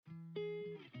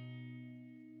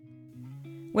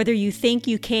Whether you think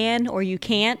you can or you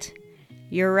can't,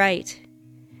 you're right.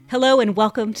 Hello and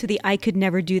welcome to the I Could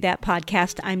Never Do That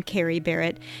podcast. I'm Carrie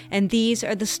Barrett, and these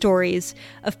are the stories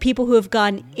of people who have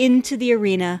gone into the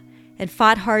arena and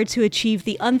fought hard to achieve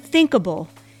the unthinkable,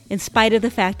 in spite of the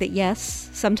fact that, yes,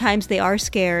 sometimes they are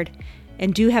scared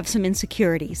and do have some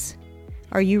insecurities.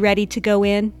 Are you ready to go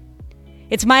in?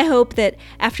 It's my hope that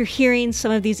after hearing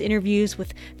some of these interviews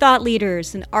with thought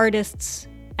leaders and artists,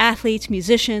 athletes,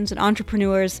 musicians, and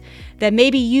entrepreneurs, that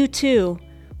maybe you too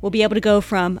will be able to go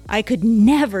from, I could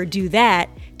never do that,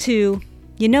 to,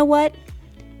 you know what?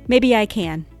 Maybe I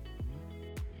can.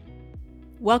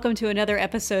 Welcome to another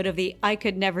episode of the I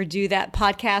Could Never Do That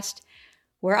podcast,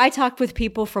 where I talk with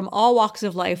people from all walks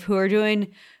of life who are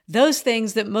doing those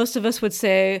things that most of us would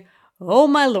say, oh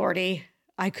my lordy,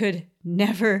 I could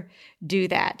never do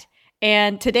that.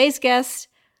 And today's guest,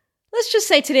 let's just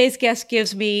say today's guest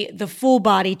gives me the full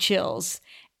body chills,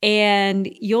 and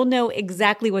you'll know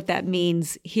exactly what that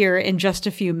means here in just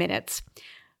a few minutes.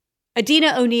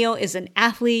 Adina O'Neill is an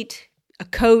athlete, a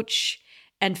coach,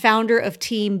 and founder of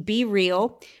Team Be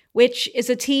Real, which is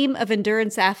a team of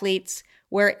endurance athletes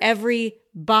where every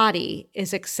body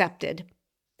is accepted.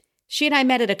 She and I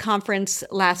met at a conference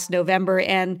last November,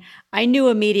 and I knew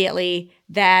immediately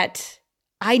that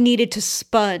I needed to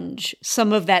sponge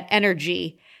some of that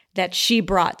energy that she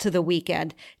brought to the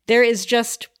weekend. There is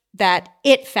just that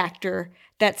it factor,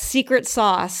 that secret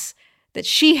sauce that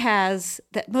she has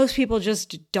that most people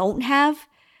just don't have,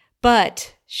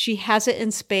 but she has it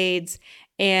in spades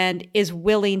and is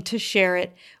willing to share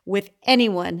it with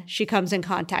anyone she comes in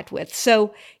contact with.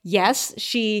 So yes,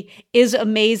 she is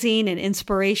amazing and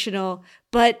inspirational,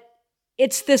 but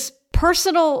it's this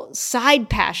personal side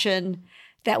passion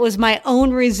that was my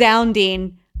own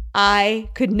resounding, I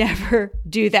could never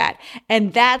do that.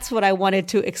 And that's what I wanted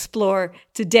to explore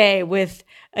today with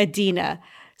Adina.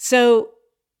 So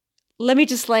let me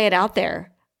just lay it out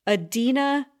there.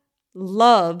 Adina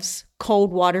loves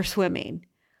cold water swimming.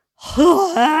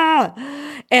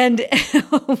 And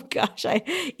oh gosh, I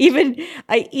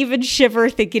even shiver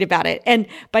thinking about it. And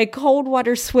by cold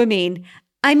water swimming,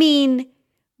 I mean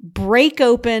break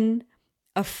open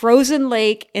a frozen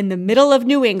lake in the middle of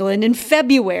New England in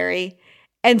February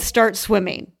and start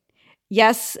swimming.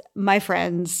 Yes, my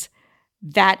friends,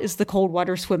 that is the cold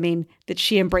water swimming that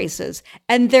she embraces.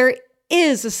 And there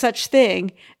is a such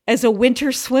thing as a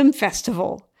winter swim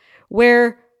festival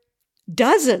where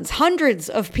dozens, hundreds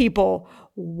of people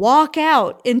walk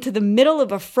out into the middle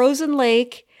of a frozen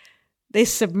lake. They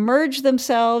submerge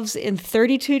themselves in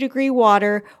 32-degree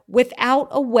water without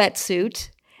a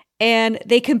wetsuit, and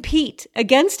they compete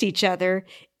against each other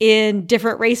in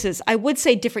different races. I would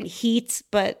say different heats,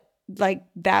 but like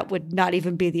that would not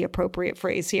even be the appropriate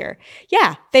phrase here.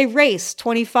 Yeah, they race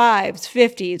 25s,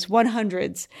 50s,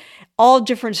 100s, all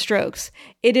different strokes.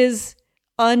 It is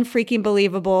unfreaking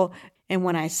believable. And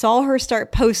when I saw her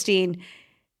start posting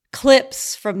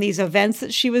clips from these events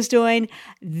that she was doing,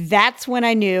 that's when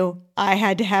I knew I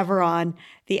had to have her on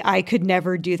the I Could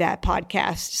Never Do That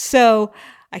podcast. So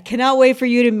I cannot wait for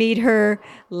you to meet her.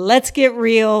 Let's get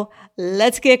real.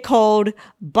 Let's get cold.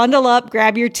 Bundle up,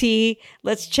 grab your tea.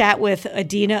 Let's chat with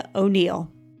Adina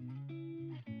O'Neill.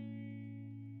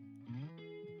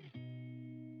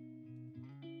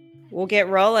 We'll get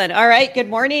rolling. All right. Good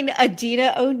morning,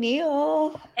 Adina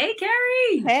O'Neill. Hey,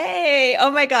 Carrie. Hey.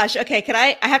 Oh my gosh. Okay.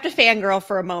 I have to fangirl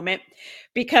for a moment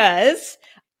because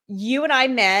you and I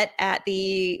met at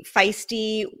the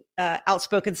Feisty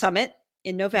Outspoken Summit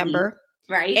in November.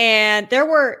 Right. And there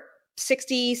were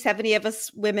 60, 70 of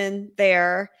us women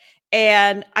there.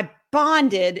 And I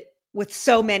bonded with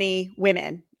so many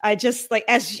women. I just like,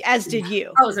 as did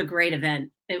you. That was a great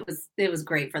event. It was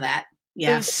great for that.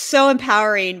 Yeah. It was so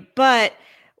empowering. But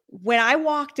when I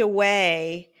walked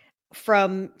away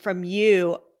from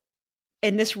you,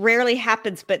 and this rarely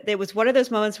happens, but there was one of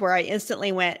those moments where I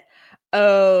instantly went,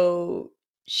 oh,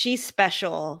 she's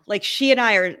special. Like she and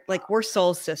I are like, we're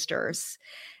soul sisters.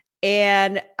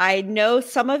 And I know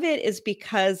some of it is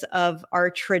because of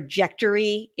our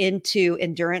trajectory into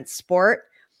endurance sport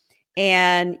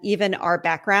and even our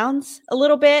backgrounds a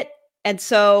little bit. And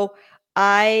so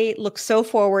I look so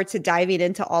forward to diving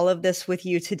into all of this with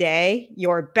you today,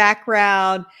 your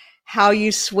background, how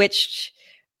you switched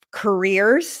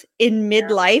careers in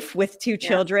midlife with two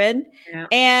children,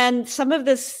 and some of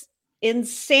this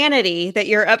insanity that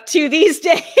you're up to these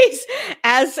days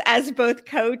as both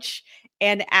coach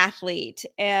and athlete.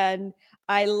 And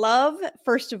I love,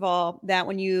 first of all, that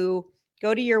when you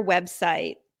go to your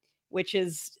website, which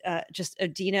is just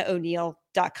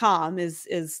adinao'neill.com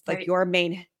is like your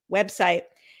main website,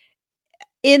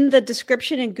 in the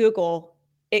description in Google,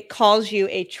 it calls you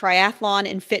a triathlon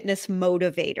and fitness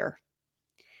motivator.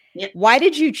 Yep. Why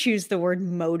did you choose the word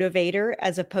motivator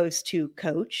as opposed to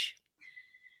coach?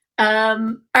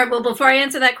 All right. Well, before I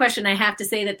answer that question, I have to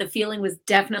say that the feeling was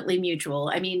definitely mutual.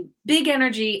 I mean, big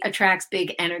energy attracts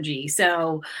big energy.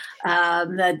 So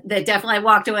that definitely I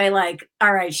walked away like,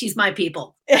 all right, she's my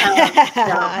people. So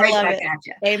I right love back it. at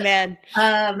you. Amen.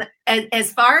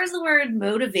 As far as the word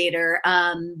motivator,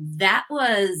 that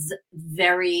was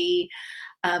very,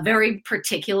 very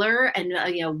particular and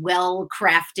well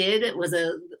crafted. It was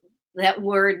that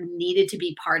word needed to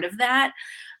be part of that.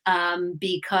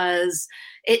 Because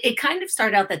it kind of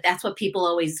started out that's what people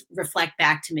always reflect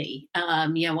back to me.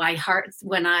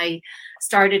 When I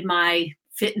started my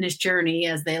fitness journey,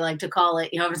 as they like to call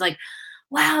it, I was like,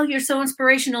 wow, you're so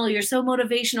inspirational. You're so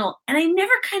motivational. And I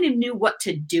never kind of knew what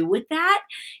to do with that.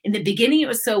 In the beginning, it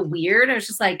was so weird. I was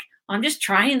just like, I'm just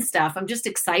trying stuff. I'm just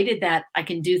excited that I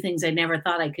can do things I never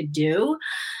thought I could do.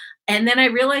 And then I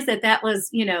realized that was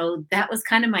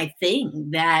kind of my thing,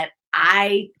 that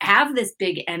I have this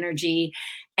big energy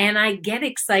and I get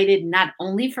excited not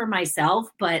only for myself,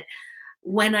 but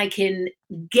when I can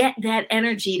get that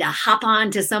energy to hop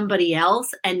on to somebody else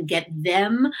and get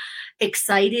them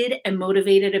excited and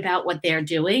motivated about what they're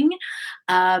doing.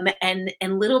 And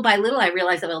little by little, I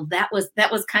realized that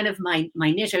was kind of my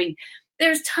niche. I mean,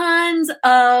 there's tons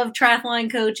of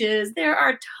triathlon coaches. There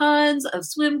are tons of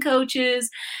swim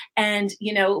coaches. And,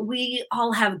 we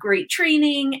all have great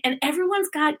training and everyone's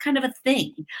got kind of a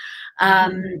thing.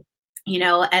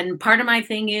 And part of my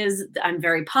thing is I'm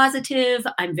very positive.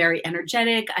 I'm very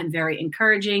energetic. I'm very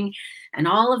encouraging. And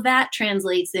all of that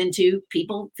translates into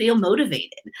people feel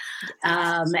motivated.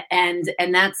 And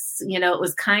that's,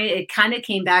 it kind of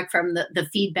came back from the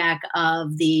feedback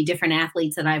of the different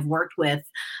athletes that I've worked with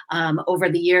over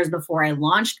the years before I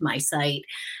launched my site.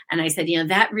 And I said,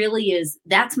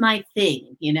 that's my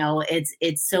thing.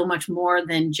 It's so much more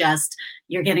than just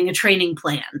you're getting a training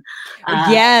plan.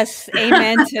 Yes.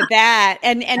 Amen to that.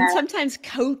 And sometimes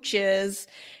coaches,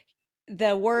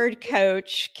 the word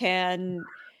coach can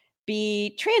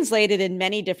be translated in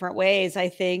many different ways. I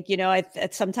think,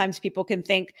 sometimes people can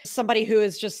think somebody who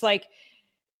is just like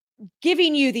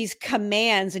giving you these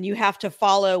commands and you have to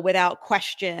follow without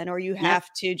question, or you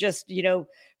have to just,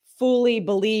 fully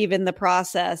believe in the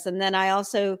process. And then I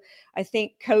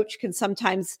think coach can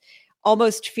sometimes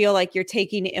almost feel like you're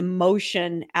taking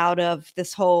emotion out of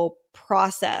this whole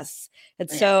process. And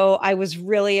so I was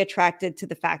really attracted to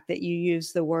the fact that you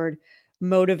use the word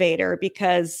motivator,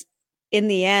 because in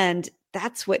the end,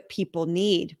 that's what people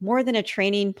need more than a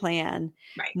training plan,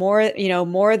 right.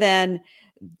 more than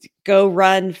go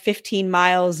run 15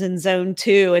 miles in zone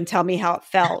 2 and tell me how it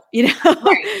felt.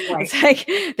 Right. It's like,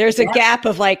 there's a gap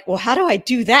of like, well, how do I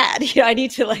do that? I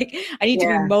need to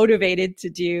be motivated to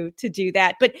do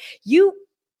that. But you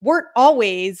weren't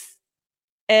always,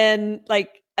 and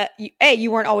like,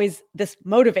 you weren't always this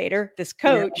motivator, this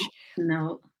coach.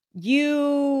 No.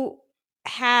 You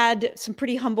had some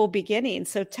pretty humble beginnings.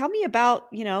 So tell me about,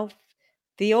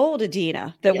 the old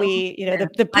Adina that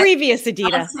the previous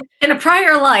Adina. In a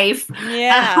prior life.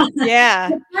 Yeah. Yeah.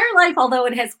 Prior life, although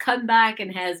it has come back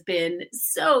and has been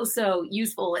so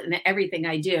useful in everything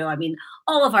I do. I mean,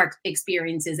 all of our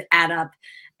experiences add up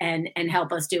and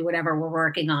help us do whatever we're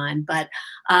working on. But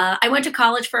I went to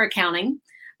college for accounting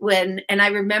and I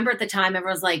remember at the time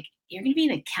everyone's like, you're going to be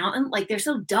an accountant? Like, they're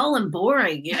so dull and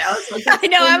boring, Like, I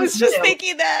know. I was just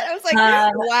thinking that. I was like,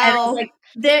 wow.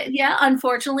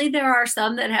 Unfortunately, there are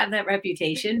some that have that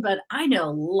reputation, but I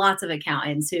know lots of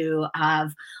accountants who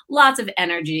have lots of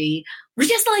energy. We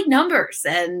just like numbers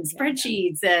and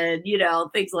spreadsheets and,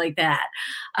 things like that.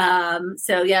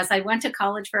 So yes, I went to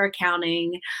college for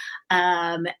accounting.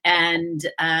 And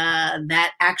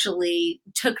that actually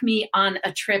took me on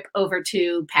a trip over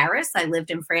to Paris. I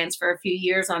lived in France for a few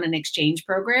years on an exchange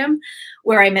program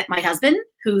where I met my husband,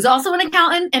 who's also an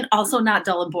accountant and also not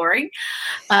dull and boring.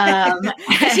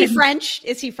 Is he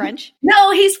French?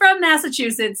 No, he's from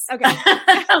Massachusetts. Okay.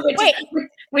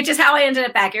 which is how I ended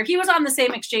up back here. He was on the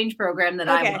same exchange program that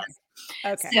I was.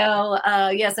 Okay. So,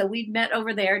 so we met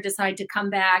over there, decided to come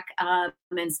back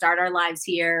and start our lives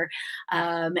here.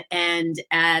 And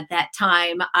at that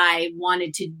time, I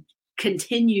wanted to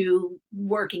continue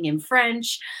working in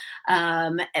French,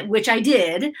 which I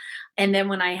did. And then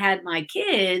when I had my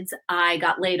kids, I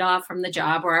got laid off from the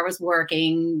job where I was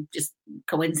working, just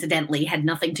coincidentally, had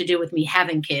nothing to do with me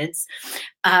having kids.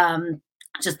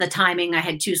 just the timing. I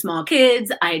had two small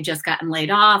kids. I had just gotten laid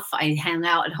off. I hung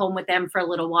out at home with them for a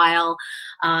little while,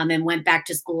 and went back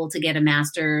to school to get a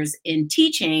master's in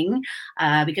teaching,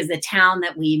 because the town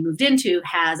that we moved into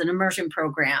has an immersion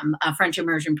program, a French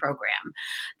immersion program,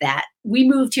 that we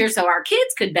moved here so our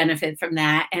kids could benefit from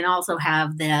that and also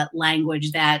have the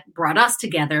language that brought us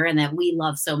together and that we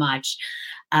love so much.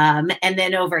 And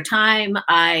then over time,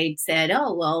 I said,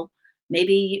 oh, well,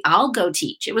 maybe I'll go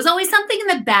teach. It was always something in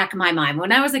the back of my mind.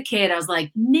 When I was a kid, I was like,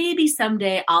 maybe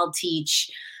someday I'll teach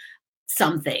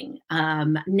something.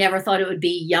 Never thought it would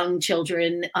be young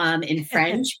children in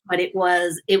French, but it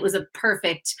was a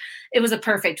perfect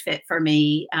fit for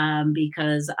me,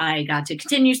 because I got to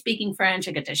continue speaking French.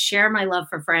 I got to share my love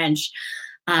for French.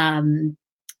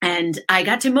 And I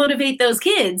got to motivate those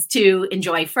kids to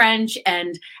enjoy French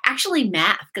and actually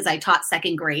math, because I taught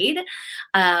second grade,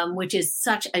 which is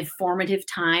such a formative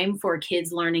time for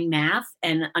kids learning math.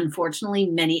 And unfortunately,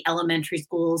 many elementary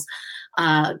school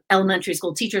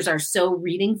teachers are so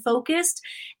reading focused.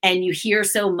 And you hear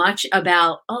so much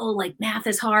about, oh, like math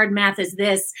is hard, math is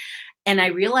this. And I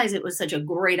realized it was such a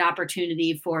great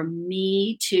opportunity for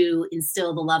me to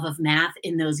instill the love of math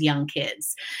in those young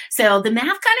kids. So the math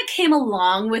kind of came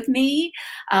along with me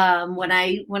when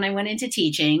I went into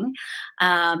teaching.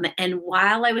 And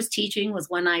while I was teaching was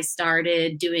when I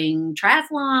started doing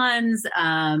triathlons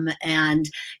and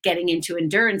getting into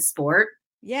endurance sport.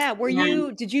 Yeah.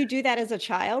 Did you do that as a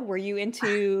child? Were you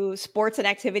into sports and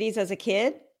activities as a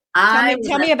kid?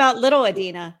 Tell me about little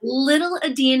Adina. Little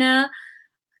Adina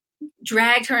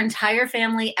dragged her entire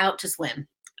family out to swim.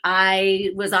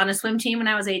 I was on a swim team when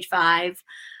I was age 5.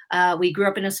 We grew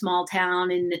up in a small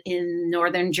town in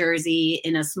northern Jersey,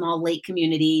 in a small lake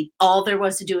community. All there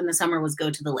was to do in the summer was go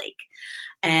to the lake.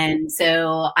 And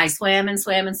so I swam and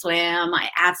swam and swam. I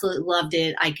absolutely loved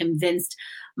it. I convinced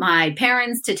my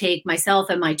parents to take myself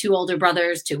and my 2 older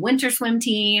brothers to winter swim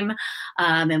team.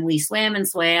 And we swam and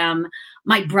swam.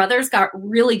 My brothers got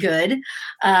really good,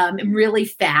 and really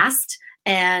fast.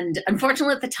 And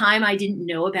unfortunately, at the time, I didn't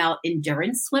know about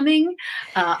endurance swimming.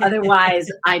 Otherwise,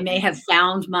 I may have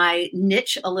found my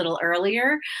niche a little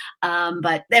earlier.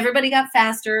 But everybody got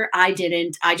faster. I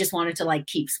didn't. I just wanted to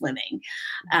keep swimming.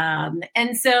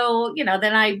 And so,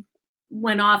 then I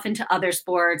went off into other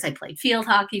sports. I played field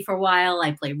hockey for a while.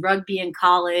 I played rugby in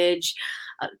college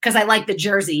because I like the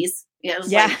jerseys. Yeah.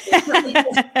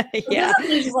 It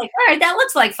was like, all right, that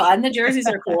looks like fun. The jerseys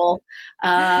are cool.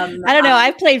 I don't know.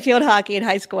 I played field hockey in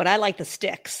high school and I like the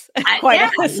sticks. It was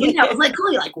like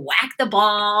cool. You whack the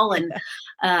ball and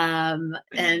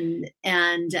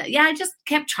I just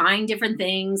kept trying different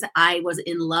things. I was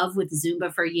in love with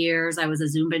Zumba for years. I was a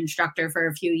Zumba instructor for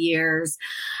a few years.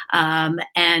 And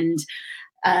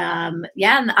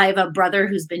I have a brother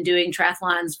who's been doing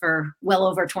triathlons for well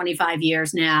over 25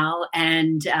 years now.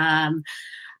 And,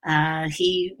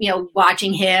 he,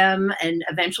 watching him, and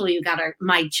eventually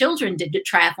my children did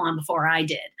triathlon before I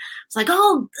did. It's like,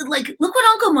 oh, look what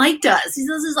Uncle Mike does. He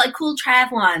does these cool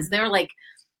triathlons. They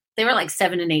were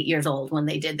 7 and 8 years old when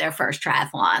they did their first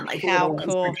triathlon, how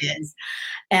cool. Kids.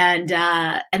 And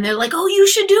they're like, oh, you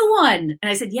should do one.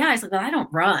 And I said, yeah. I said, well, I don't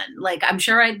run. I'm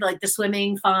sure I'd like the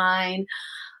swimming fine.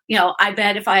 I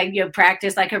bet if I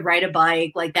practiced, I could ride a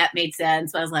bike. That made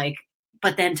sense. I was like,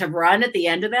 but then to run at the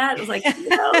end of that, it was like,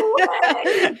 no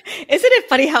way. Isn't it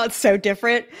funny how it's so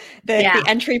different? The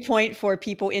entry point for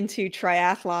people into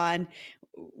triathlon,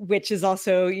 which is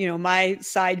also, my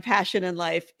side passion in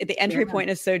life. The entry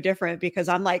point is so different because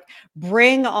I'm like,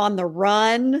 bring on the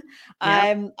run.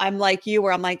 Yeah. I'm like you,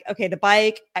 where I'm like, okay, the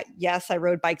bike. Yes, I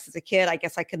rode bikes as a kid. I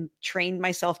guess I can train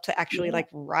myself to actually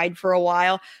ride for a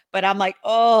while. But I'm like,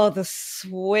 oh, the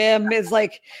swim is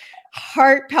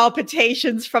heart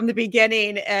palpitations from the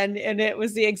beginning. And it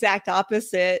was the exact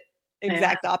opposite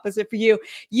for you.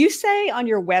 You say on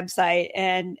your website,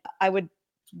 and I would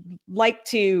like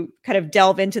to kind of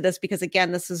delve into this because,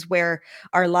 again, this is where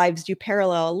our lives do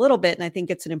parallel a little bit. And I think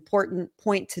it's an important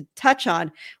point to touch on,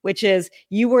 which is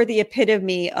you were the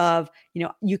epitome of,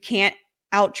 you can't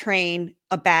out-train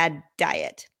a bad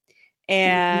diet.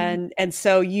 And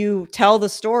so you tell the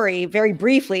story very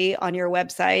briefly on your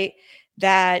website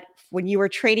that when you were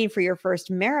training for your first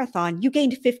marathon, you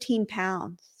gained 15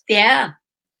 pounds. Yeah.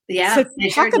 Yeah. So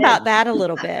talk about that a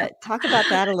little bit.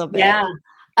 Yeah.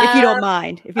 If you don't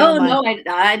mind. No,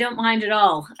 I don't mind at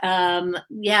all.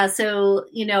 So,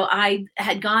 I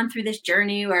had gone through this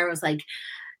journey where I was like,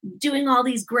 doing all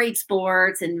these great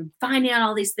sports and finding out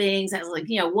all these things. I was like,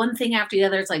 one thing after the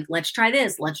other. It's like, let's try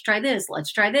this, let's try this,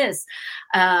 let's try this.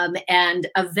 And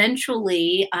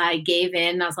eventually I gave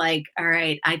in. I was like, all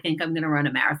right, I think I'm going to run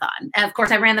a marathon. And of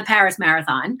course, I ran the Paris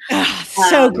Marathon.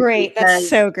 So great. That's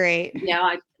so great.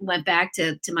 I went back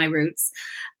to my roots.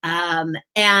 And,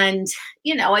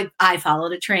 I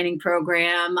followed a training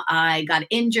program. I got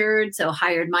injured, so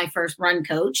hired my first run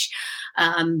coach,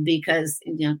 because,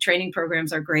 training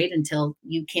programs are great until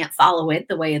you can't follow it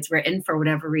the way it's written for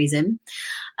whatever reason.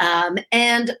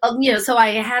 So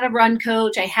I had a run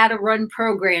coach, I had a run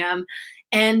program,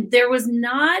 and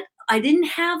I didn't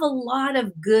have a lot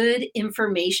of good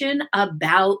information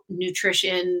about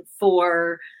nutrition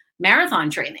for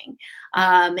marathon training.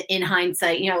 In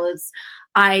hindsight,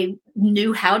 I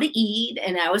knew how to eat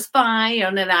and I was fine.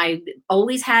 And I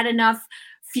always had enough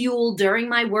fuel during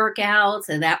my workouts.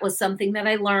 And that was something that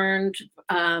I learned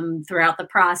throughout the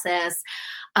process.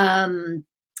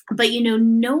 But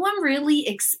no one really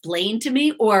explained to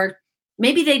me, or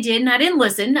maybe they did and I didn't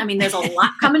listen. I mean, there's a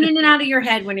lot coming in and out of your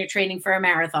head when you're training for a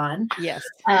marathon. Yes.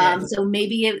 So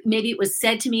maybe it was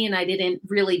said to me and I didn't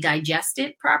really digest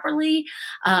it properly.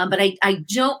 But I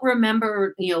don't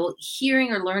remember,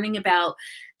 hearing or learning about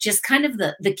just kind of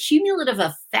the cumulative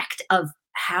effect of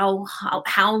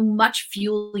how much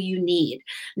fuel you need,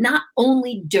 not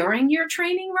only during your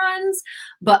training runs,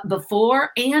 but before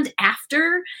and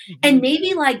after, and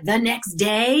maybe like the next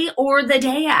day or the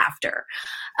day after.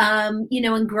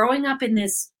 And growing up in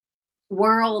this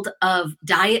world of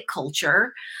diet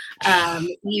culture,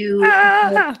 you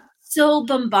so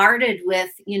bombarded with,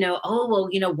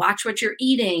 watch what you're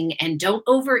eating and don't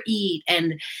overeat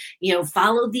and,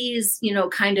 follow these,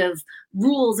 kind of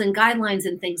rules and guidelines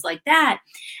and things like that.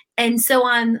 And so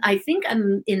I think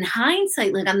in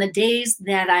hindsight, like on the days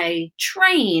that I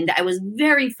trained, I was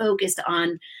very focused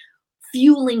on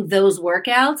fueling those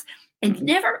workouts and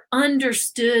never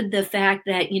understood the fact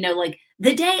that, like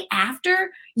the day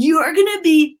after you are going to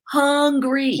be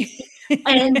hungry.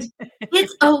 And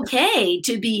it's okay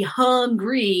to be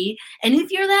hungry. And if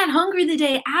you're that hungry the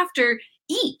day after,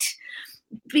 eat.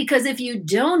 Because if you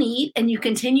don't eat and you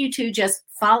continue to just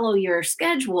follow your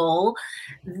schedule,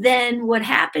 then what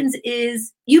happens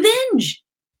is you binge.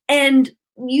 And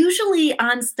usually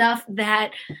on stuff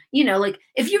that, like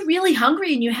if you're really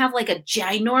hungry and you have like a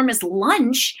ginormous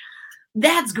lunch,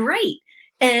 that's great.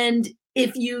 And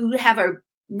if you have a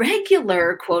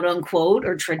regular, quote unquote,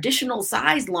 or traditional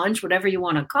size lunch, whatever you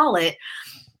want to call it,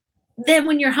 then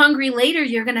when you're hungry later,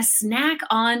 you're going to snack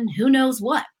on who knows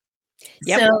what.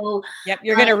 Yep. So,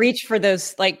 you're going to reach for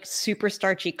those like super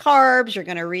starchy carbs. You're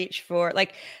going to reach for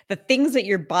like the things that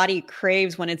your body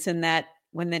craves when it's in that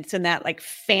like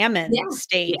famine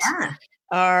state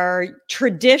are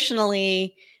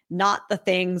traditionally not the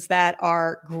things that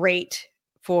are great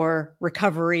for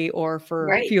recovery or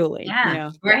for fueling.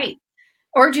 Right.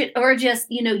 Or just,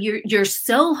 you're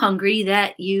so hungry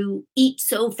that you eat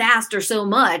so fast or so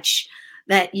much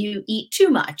that you eat too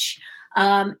much.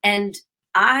 And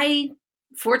I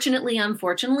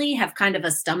unfortunately have kind of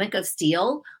a stomach of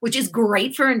steel, which is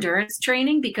great for endurance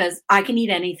training because I can eat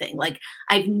anything. Like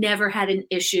I've never had an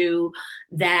issue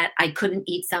that I couldn't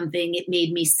eat something. It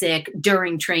made me sick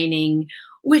during training,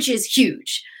 which is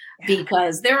huge.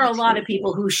 Because there are a lot of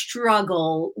people who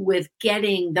struggle with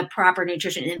getting the proper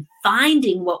nutrition and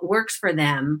finding what works for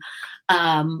them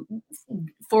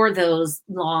for those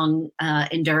long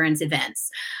endurance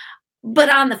events. But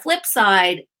on the flip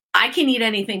side, I can eat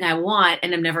anything I want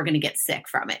and I'm never going to get sick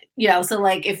from it. So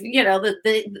like if,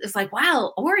 it's like,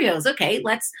 wow, Oreos. Okay,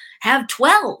 let's have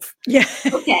 12. Yeah.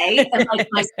 Okay. And like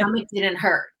my stomach didn't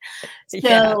hurt.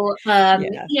 So,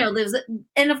 there's,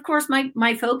 and of course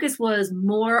my focus was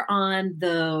more on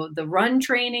the run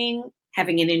training.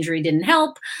 Having an injury didn't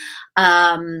help.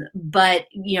 But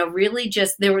really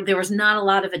just, there was not a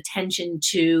lot of attention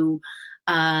to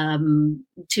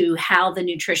how the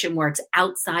nutrition works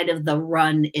outside of the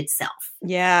run itself.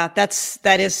 Yeah,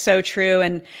 that is so true.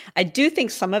 And I do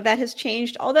think some of that has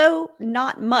changed, although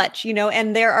not much,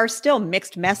 and there are still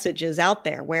mixed messages out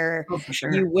there where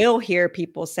you will hear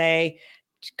people say,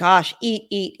 gosh,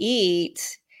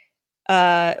 eat,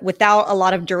 without a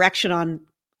lot of direction on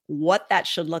what that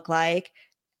should look like.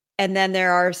 And then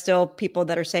there are still people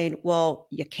that are saying, well,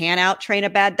 you can't out-train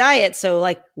a bad diet. So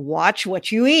like, watch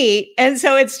what you eat. And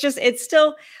so it's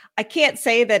still, I can't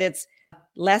say that it's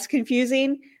less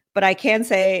confusing, but I can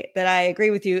say that I agree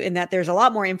with you in that there's a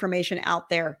lot more information out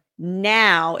there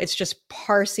now. It's just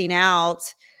parsing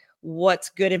out what's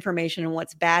good information and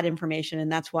what's bad information.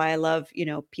 And that's why I love,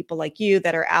 people like you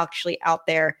that are actually out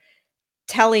there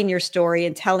telling your story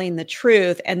and telling the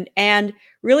truth and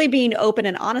really being open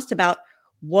and honest about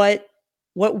what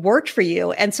worked for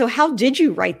you. And so how did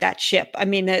you right that ship? I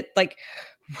mean,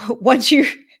 once you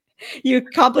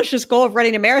accomplished this goal of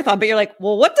running a marathon, but you're like,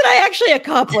 well, what did I actually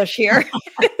accomplish here?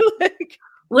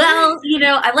 Well,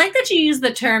 I like that you use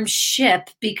the term ship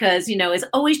because, it's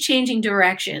always changing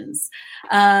directions.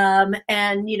 And,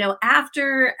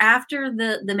 after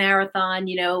the marathon,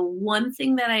 one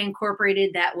thing that I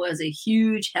incorporated that was a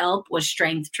huge help was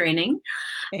strength training.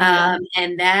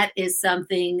 And that is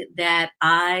something that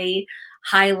I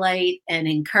highlight and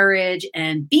encourage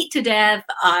and beat to death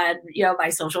on, my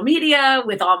social media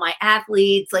with all my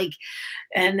athletes,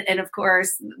 and of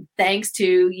course, thanks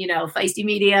to, Feisty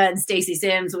Media and Stacy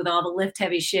Sims with all the lift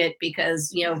heavy shit,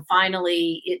 because,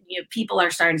 finally people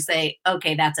are starting to say,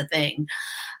 okay, that's a thing.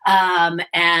 So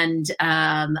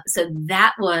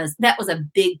that was a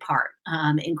big part,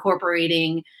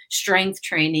 incorporating strength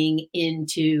training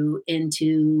into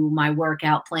my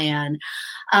workout plan.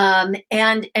 And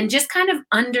just kind of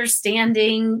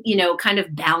understanding, kind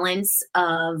of balance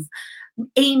of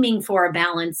aiming for a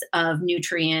balance of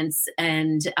nutrients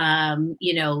and,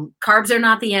 carbs are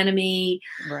not the enemy.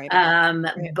 Right.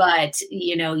 But,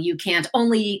 you can't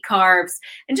only eat carbs,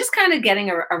 and just kind of getting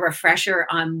a refresher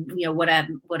on, what a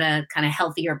kind of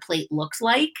healthier plate looks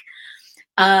like.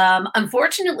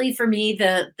 Unfortunately for me,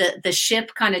 the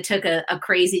ship kind of took a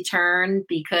crazy turn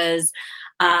because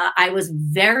I was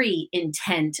very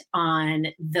intent on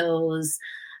those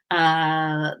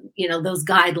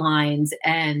guidelines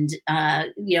and,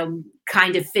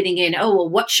 kind of fitting in, oh, well,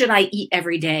 what should I eat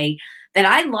every day? That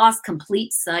I lost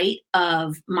complete sight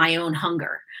of my own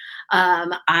hunger.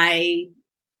 I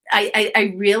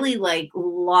really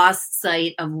lost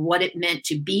sight of what it meant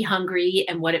to be hungry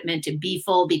and what it meant to be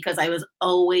full, because I was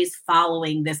always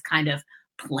following this kind of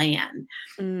plan.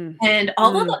 And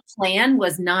although the plan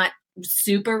was not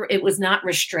it was not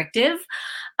restrictive,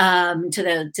 to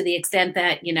the extent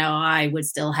that, I would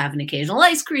still have an occasional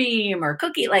ice cream or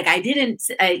cookie.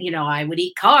 I would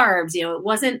eat carbs, it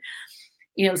wasn't,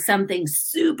 something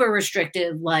super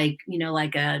restrictive, like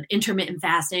an intermittent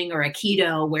fasting or a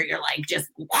keto where you're just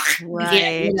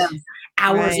right.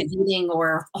 hours of eating,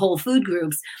 or whole food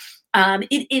groups.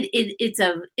 It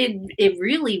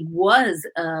really was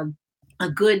a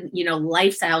good,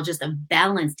 lifestyle, just of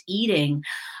balanced eating.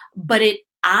 But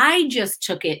I just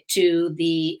took it to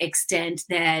the extent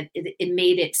that it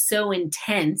made it so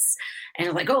intense, and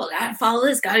oh, gotta follow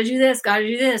this, gotta do this, gotta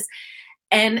do this.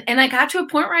 And I got to a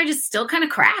point where I just still kind of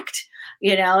cracked,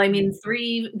 I mean, in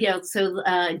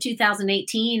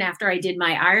 2018, after I did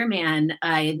my Ironman,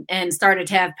 and started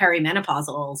to have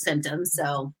perimenopausal symptoms.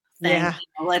 So Yeah.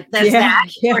 There's that.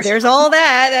 Yeah, there's all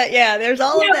that. There's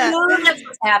all of that. That's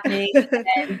what's happening.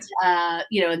 And,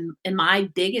 and my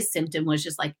biggest symptom was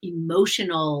just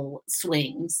emotional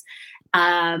swings.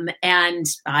 And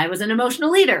I was an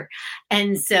emotional leader.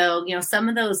 And so, some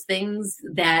of those things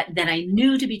that I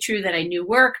knew to be true, that I knew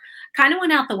work, kind of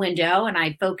went out the window, and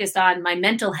I focused on my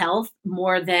mental health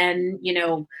more than,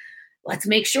 let's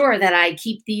make sure that I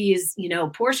keep these,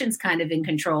 portions kind of in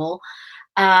control.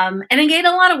 And I gained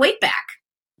a lot of weight back,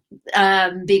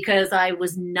 because I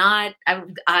was not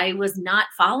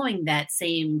following that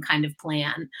same kind of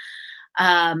plan.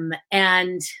 But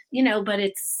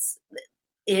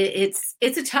it's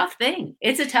a tough thing.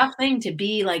 It's a tough thing to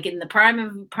be in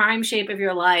the prime shape of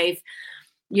your life.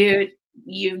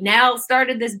 You now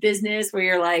started this business where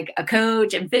you're a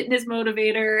coach and fitness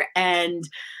motivator, and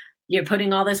you're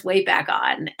putting all this weight back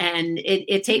on, and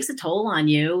it takes a toll on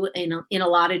you in a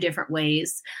lot of different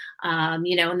ways. And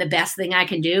the best thing I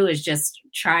can do is just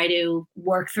try to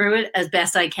work through it as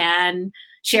best I can,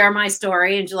 share my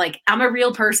story, and just I'm a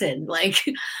real person.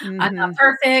 I'm not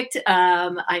perfect.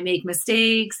 I make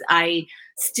mistakes. I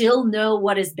still know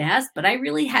what is best, but I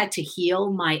really had to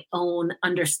heal my own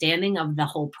understanding of the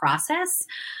whole process.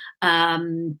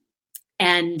 And,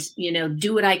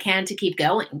 do what I can to keep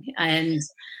going. And,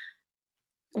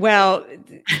 well,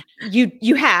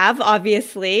 you have,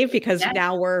 obviously, because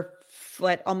now we're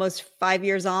almost 5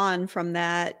 years on from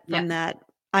that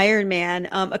Ironman.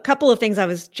 A couple of things I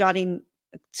was jotting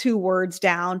 2 words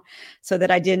down so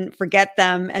that I didn't forget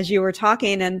them as you were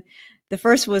talking. And the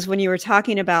first was when you were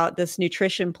talking about this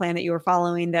nutrition plan that you were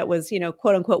following that was,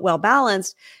 quote unquote, well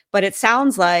balanced, but it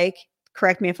sounds like,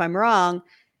 correct me if I'm wrong,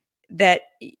 that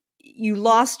you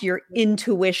lost your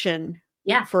intuition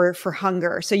for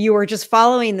hunger. So you were just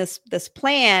following this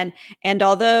plan. And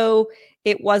although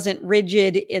it wasn't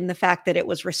rigid in the fact that it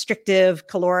was restrictive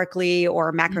calorically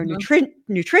or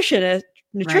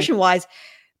nutrition wise,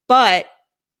 but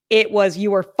it was,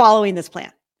 you were following this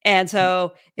plan. And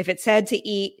so if it said to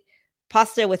eat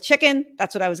pasta with chicken,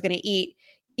 that's what I was going to eat.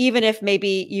 Even if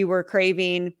maybe you were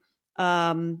craving,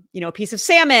 a piece of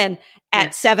salmon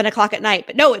at 7:00 at night,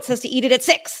 but no, it says to eat it at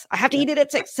 6. I have to eat it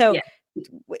at 6. So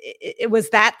it was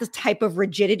that the type of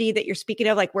rigidity that you're speaking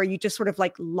of, like where you just sort of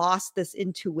like lost this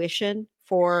intuition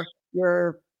for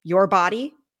your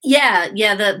body? Yeah.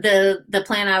 The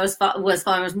plan I was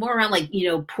following was more around like,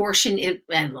 portion it,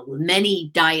 and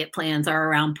many diet plans are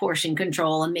around portion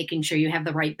control and making sure you have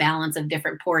the right balance of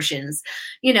different portions.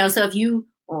 So if you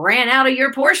ran out of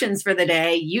your portions for the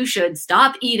day, you should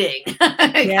stop eating.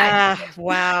 Yeah.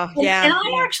 Wow. Yeah. And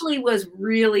I actually was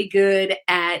really good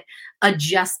at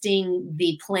adjusting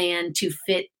the plan to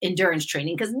fit endurance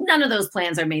training because none of those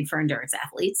plans are made for endurance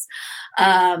athletes.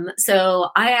 So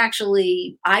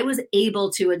I was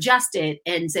able to adjust it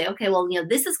and say, okay, well,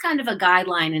 this is kind of a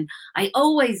guideline. And I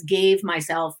always gave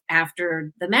myself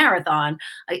after the marathon,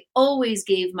 I always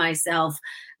gave myself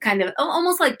kind of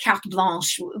almost like carte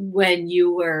blanche when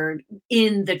you were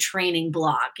in the training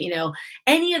block.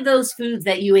 Any of those foods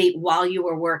that you ate while you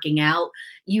were working out,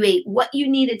 you ate what you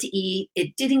needed to eat.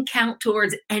 It didn't count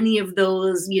towards any of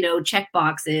those, check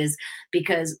boxes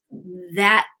because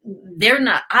I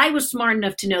was smart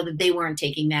enough to know that they weren't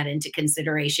taking that into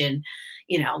consideration,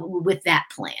 with that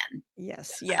plan.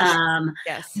 Yes.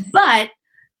 Yes. But,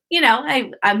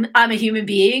 I'm a human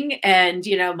being and,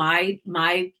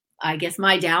 I guess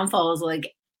my downfall is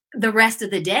like the rest of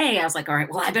the day, I was like, all right,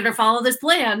 well, I better follow this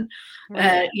plan,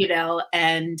 Right.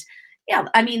 and yeah,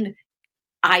 I mean,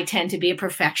 I tend to be a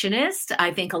perfectionist.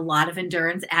 I think a lot of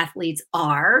endurance athletes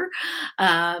are,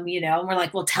 and we're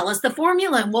like, well, tell us the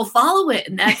formula and we'll follow it.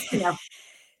 And that's,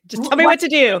 just tell me what to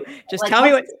do. Just like, tell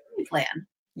me what plan.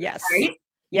 Yes. Right.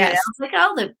 Yes. It's like,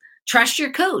 trust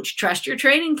your coach, trust your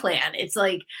training plan. It's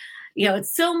like,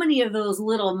 it's so many of those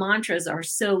little mantras are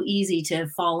so easy to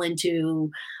fall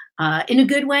into, in a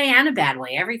good way and a bad way.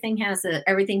 Everything has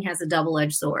a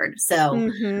double-edged sword. So,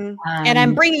 and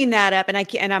I'm bringing that up,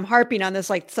 and I'm harping on this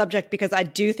like subject because I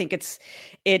do think it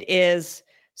is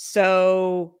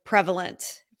so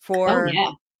prevalent for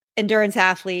endurance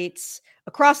athletes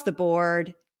across the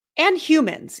board and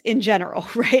humans in general,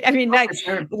 right? I mean,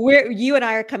 sure. you and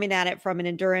I are coming at it from an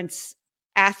endurance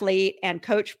athlete and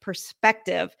coach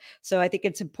perspective. So I think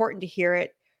it's important to hear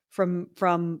it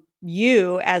from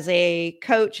you as a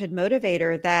coach and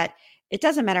motivator that it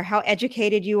doesn't matter how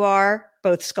educated you are,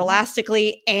 both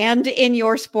scholastically and in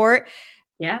your sport.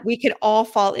 Yeah. We could all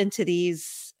fall into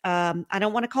these. I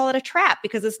don't want to call it a trap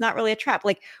because it's not really a trap.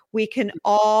 Like we can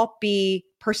all be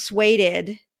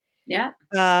persuaded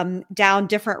down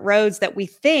different roads that we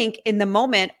think in the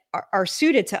moment are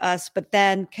suited to us, but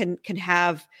then can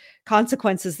have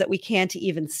consequences that we can't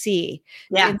even see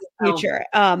in the future.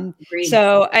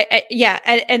 So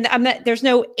and I'm not, there's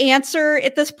no answer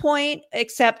at this point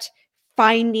except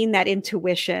finding that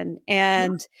intuition.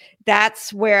 And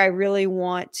that's where I really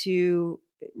want to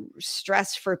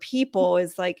stress for people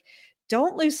is like,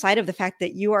 don't lose sight of the fact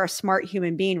that you are a smart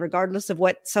human being, regardless of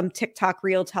what some TikTok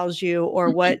reel tells you or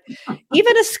what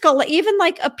even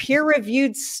like a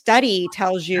peer-reviewed study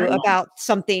tells you about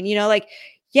something, like,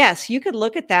 yes, you could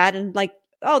look at that and like,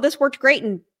 oh, this worked great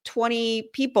in 20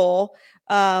 people.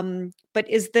 But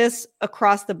is this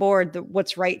across the board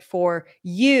what's right for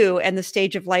you and the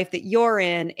stage of life that you're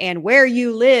in and where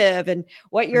you live and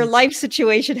what your life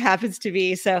situation happens to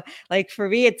be? So like for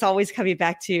me, it's always coming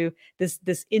back to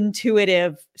this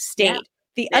intuitive state.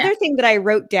 The other thing that I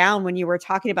wrote down when you were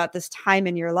talking about this time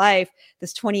in your life,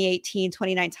 this 2018,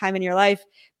 29 time in your life,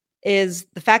 is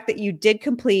the fact that you did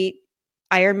complete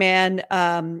Ironman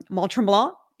Mont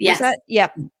Tremblant. Yes. Was that? Yeah.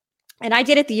 And I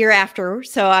did it the year after.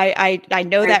 So I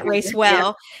know that race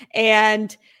well. Yeah.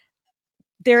 And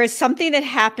there is something that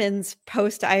happens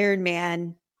post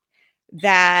Ironman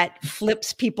that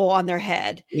flips people on their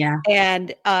head. Yeah.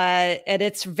 And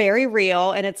it's very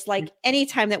real. And it's like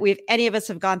anytime that any of us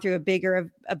have gone through a big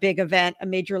event, a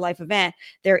major life event,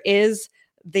 there is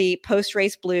the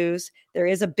post-race blues. There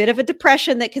is a bit of a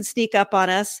depression that can sneak up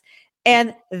on us.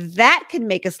 And that can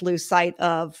make us lose sight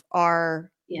of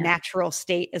our natural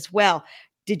state as well.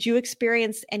 Did you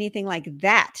experience anything like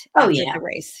that after the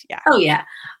race? Yeah. Oh yeah.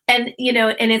 And,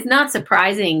 and it's not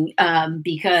surprising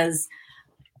because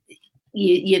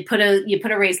you put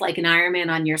a race like an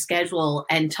Ironman on your schedule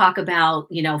and talk about,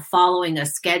 following a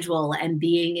schedule and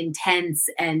being intense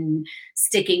and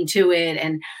sticking to it.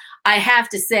 And I have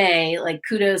to say, like,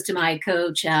 kudos to my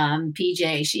coach,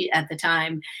 PJ, she at the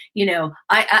time, well,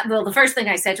 the first thing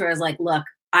I said to her was like, look,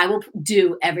 I will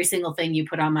do every single thing you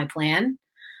put on my plan.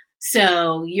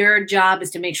 So your job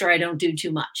is to make sure I don't do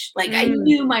too much. Like I Mm.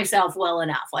 knew myself well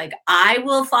enough. Like I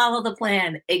will follow the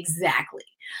plan exactly.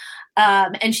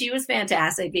 And she was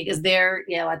fantastic because at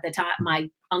the time, my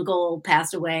uncle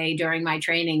passed away during my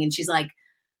training, and she's like,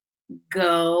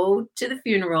 go to the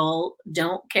funeral,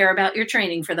 don't care about your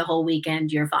training for the whole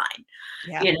weekend, you're fine.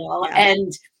 Yeah. Yeah.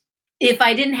 And if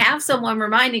I didn't have someone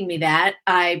reminding me that,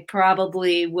 I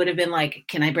probably would have been like,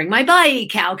 can I bring my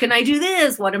bike? How can I do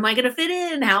this? What am I going to fit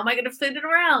in? How am I going to fit it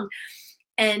around?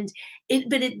 And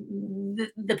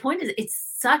the point is,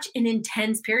 it's such an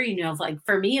intense period, like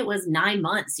for me, it was 9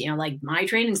 months, like my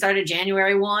training started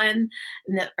January 1,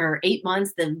 or 8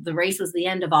 months. The race was the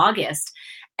end of August.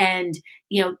 And,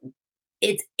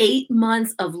 it's 8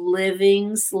 months of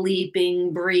living,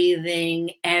 sleeping, breathing,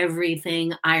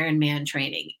 everything Ironman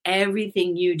training.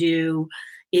 Everything you do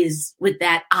is with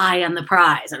that eye on the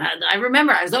prize. And I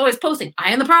remember I was always posting,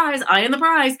 eye on the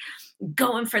prize,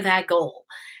 going for that goal.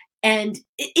 And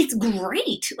it's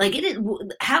great. Like it is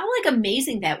how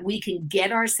amazing that we can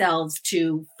get ourselves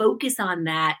to focus on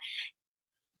that,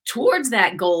 towards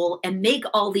that goal, and make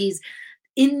all these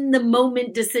in the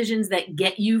moment decisions that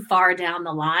get you far down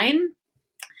the line.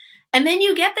 And then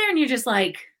you get there and you're just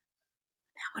like,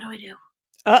 what do I do?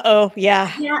 Uh-oh.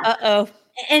 Yeah. Yeah. Uh-oh.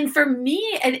 And for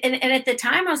me, and at the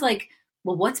time I was like,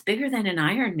 well, what's bigger than an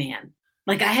Ironman?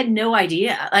 Like I had no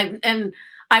idea. And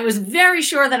I was very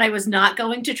sure that I was not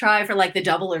going to try for like the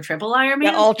double or triple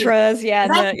Ironman. The ultras, yeah,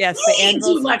 That's the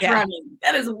anvils. Too much running.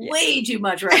 That is way too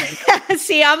much running.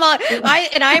 See, I'm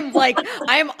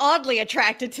oddly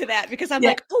attracted to that because I'm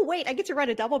like, oh wait, I get to run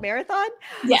a double marathon.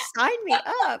 Yeah, sign me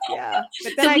up. Yeah,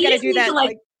 but then I got to do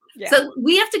that. So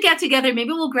we have to get together.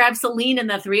 Maybe we'll grab Celine, and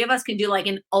the three of us can do like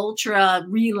an ultra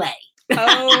relay.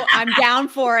 Oh, I'm down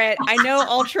for it. I know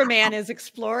Ultraman is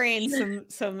exploring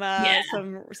some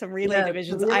relay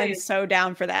divisions. I'm so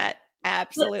down for that.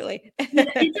 Absolutely.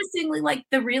 Interestingly, like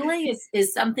the relay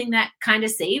is something that kind of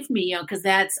saved me, because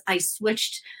I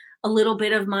switched a little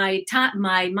bit of my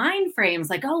mind frames,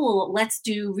 like, oh, well, let's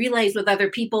do relays with other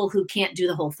people who can't do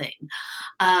the whole thing.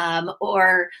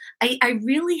 Or I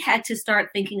really had to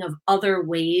start thinking of other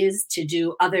ways to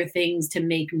do other things to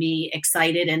make me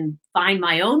excited and find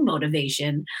my own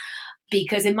motivation.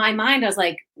 Because in my mind, I was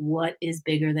like, what is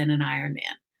bigger than an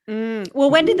Ironman? Well,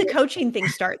 when did the coaching thing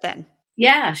start then?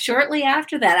 Yeah, shortly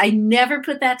after that. I never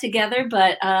put that together,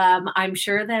 but I'm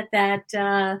sure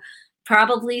that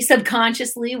probably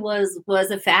subconsciously was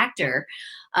a factor.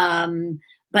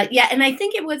 But yeah, and I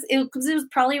think it was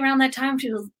probably around that time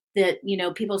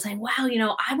that people saying, wow,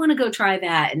 I want to go try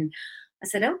that. And I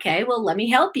said, okay, well, let me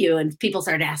help you. And people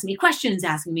started asking me questions,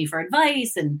 asking me for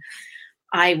advice. And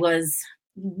I was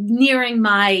nearing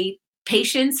my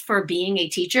patience for being a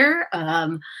teacher.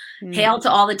 Hail to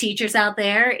all the teachers out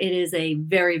there. It is a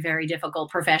very, very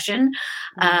difficult profession.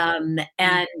 And,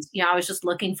 I was just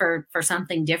looking for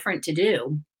something different to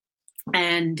do.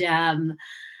 And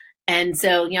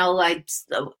so, I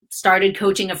started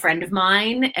coaching a friend of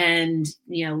mine, and,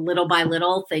 little by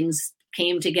little things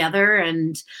came together,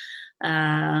 and,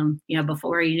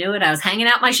 before you knew it, I was hanging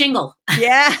out my shingle.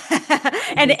 Yeah.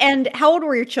 And how old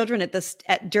were your children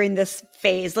during this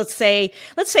phase? Let's say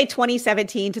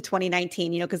 2017 to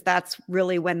 2019, because that's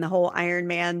really when the whole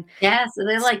Ironman. Yeah. So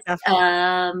they're like,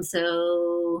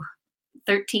 so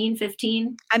 13,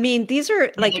 15. I mean, these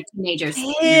are like teenagers,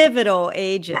 pivotal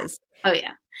ages. Yeah. Oh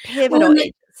yeah. Pivotal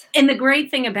ages. And the great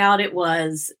thing about it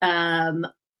was,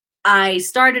 I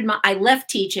left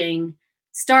teaching,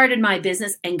 started my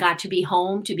business, and got to be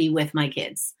home to be with my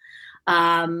kids.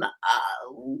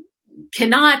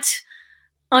 Cannot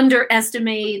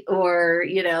underestimate or,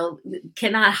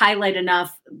 cannot highlight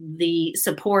enough the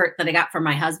support that I got from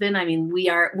my husband. I mean, we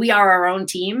are our own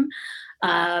team.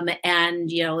 And,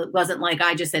 it wasn't like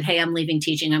I just said, hey, I'm leaving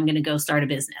teaching, I'm going to go start a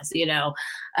business. We had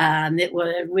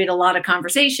a lot of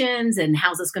conversations, and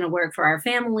how's this going to work for our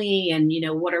family? And,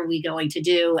 what are we going to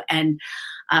do? And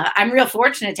I'm real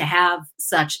fortunate to have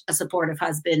such a supportive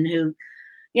husband who,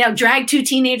 dragged two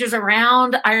teenagers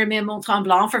around Ironman Mont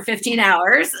Tremblant for 15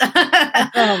 hours.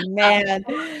 Oh man.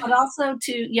 But also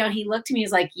he looked to me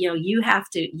as like, you have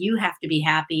to be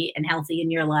happy and healthy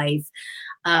in your life.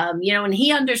 And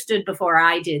he understood before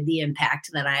I did the impact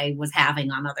that I was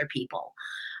having on other people.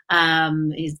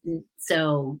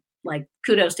 So like,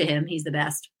 kudos to him. He's the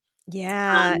best.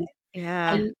 Yeah.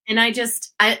 Yeah. And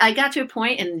I got to a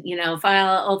point, and, if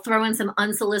I'll throw in some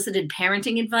unsolicited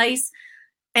parenting advice,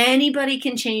 anybody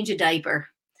can change a diaper.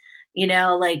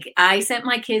 Like I sent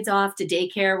my kids off to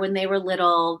daycare when they were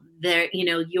little. They're,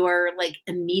 your like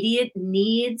immediate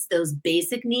needs, those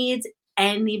basic needs,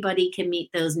 anybody can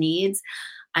meet those needs.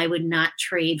 I would not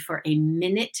trade for a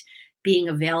minute being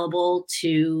available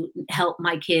to help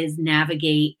my kids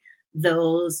navigate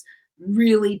those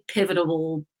really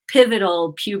pivotal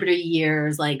puberty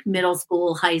years, like middle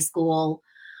school, high school.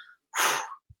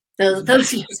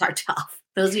 Those years are tough.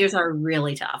 Those years are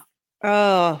really tough.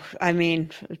 Oh, I mean,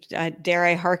 dare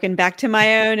I hearken back to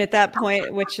my own at that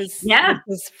point, which Yeah.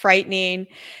 is frightening.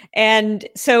 And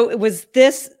so it was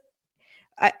this.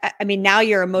 I mean, now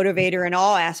you're a motivator in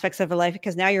all aspects of your life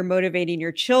because now you're motivating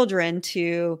your children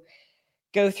to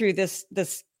go through this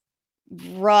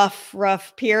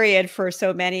rough period for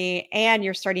so many, and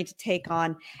you're starting to take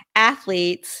on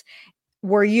athletes.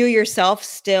 Were you yourself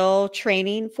still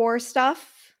training for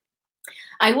stuff?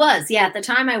 I was, yeah, at the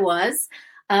time I was.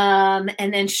 And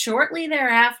then shortly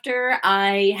thereafter,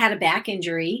 I had a back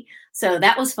injury. So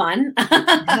that was fun.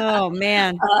 Oh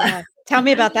man. uh, Yeah. Tell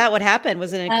me about that. What happened?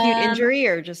 Was it an acute um, injury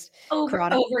or just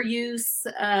chronic?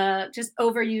 just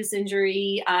overuse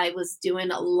injury. I was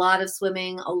doing a lot of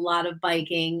swimming, a lot of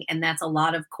biking, and that's a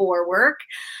lot of core work.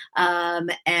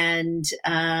 And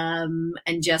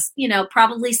just,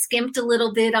 probably skimped a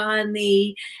little bit on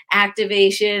the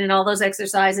activation and all those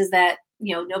exercises that,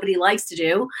 nobody likes to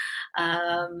do.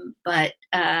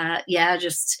 Yeah,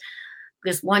 just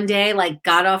one day, like,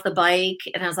 got off the bike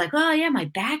and I was like, oh yeah, my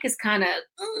back is kind of,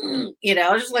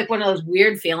 just like one of those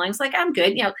weird feelings. Like, I'm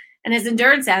good, and as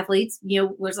endurance athletes,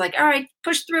 was like, all right,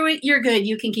 push through it. You're good.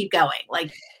 You can keep going.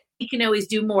 Like, you can always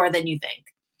do more than you think.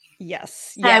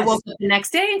 Yes. And I woke up the next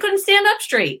day and couldn't stand up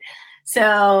straight.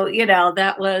 So,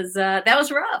 that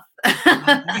was rough.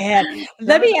 Oh, man.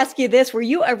 Let me ask you this. Were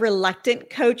you a reluctant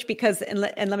coach? Because, and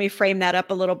let me frame that up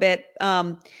a little bit.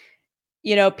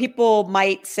 People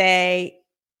might say,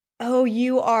 oh,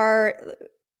 you're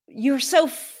so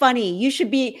funny. You should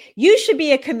be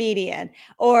a comedian.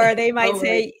 Or they might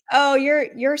say, oh,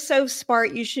 you're so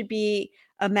smart. You should be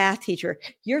a math teacher.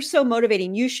 You're so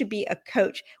motivating. You should be a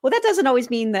coach. Well, that doesn't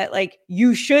always mean that like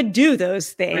you should do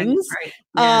those things. Right.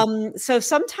 Yeah. So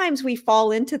sometimes we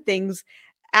fall into things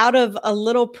out of a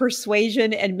little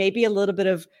persuasion and maybe a little bit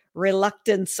of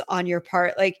reluctance on your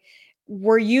part. Like,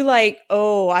 were you like,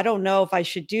 oh, I don't know if I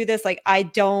should do this? Like,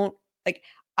 I'm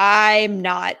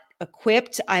not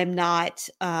equipped. I'm not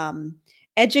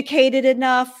educated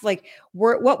enough. Like,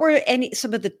 what were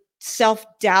some of the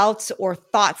self-doubts or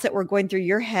thoughts that were going through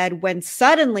your head when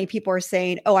suddenly people are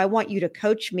saying, oh, I want you to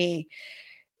coach me?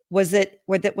 Was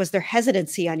there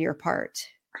hesitancy on your part?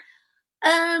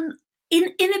 In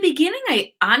the beginning,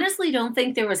 I honestly don't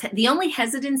think there was. The only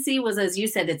hesitancy was, as you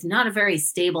said, it's not a very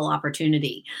stable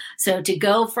opportunity. So to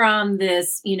go from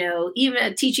this, even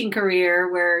a teaching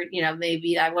career where,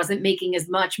 maybe I wasn't making as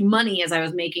much money as I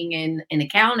was making in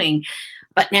accounting,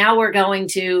 but now we're going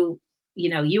to,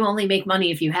 you only make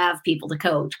money if you have people to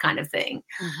coach, kind of thing.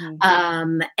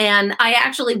 Mm-hmm. And I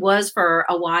actually was for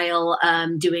a while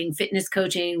doing fitness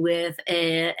coaching with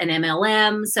an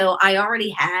MLM. So I already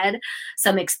had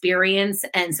some experience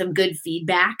and some good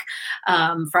feedback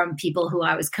from people who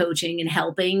I was coaching and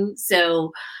helping.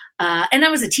 So, and I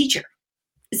was a teacher.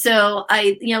 So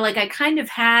I kind of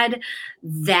had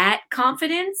that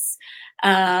confidence.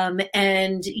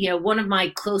 And one of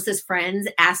my closest friends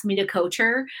asked me to coach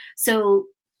her. So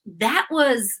that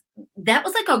was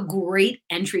like a great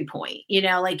entry point.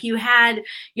 Like, you had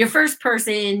your first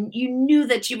person, you knew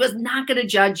that she was not going to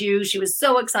judge you. She was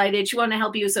so excited. She wanted to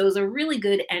help you. So it was a really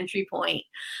good entry point.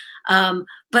 But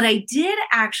I did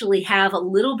actually have a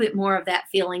little bit more of that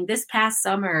feeling this past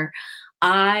summer.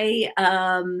 I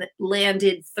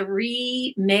landed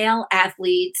 3 male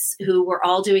athletes who were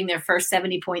all doing their first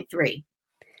 70.3.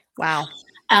 Wow.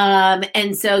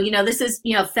 And so, this is,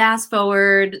 fast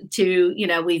forward to,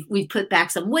 we've put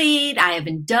back some weight. I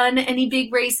haven't done any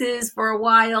big races for a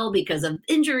while because of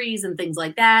injuries and things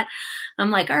like that.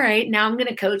 I'm like, all right, now I'm going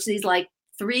to coach these like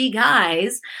 3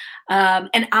 guys.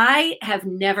 And I have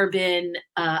never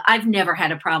I've never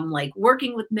had a problem like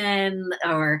working with men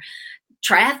or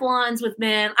triathlons with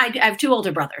men. I have 2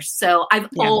 older brothers, so I've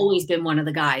always been one of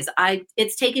the guys.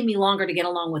 It's taken me longer to get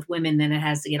along with women than it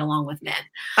has to get along with men.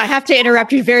 I have to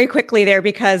interrupt you very quickly there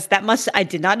because I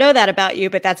did not know that about you,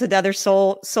 but that's another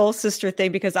soul sister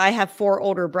thing because I have 4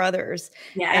 older brothers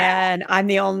and I'm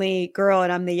the only girl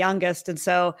and I'm the youngest. And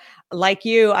so like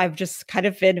you, I've just kind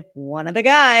of been one of the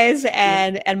guys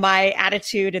and my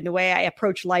attitude and the way I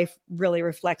approach life really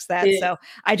reflects that. So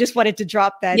I just wanted to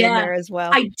drop that in there as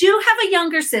well. I do have a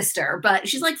younger sister, but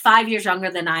she's like 5 years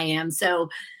younger than I am. So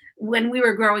when we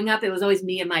were growing up, it was always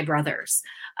me and my brothers.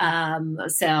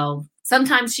 So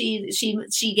sometimes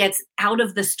she gets out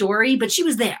of the story, but she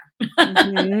was there.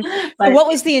 Mm-hmm. But what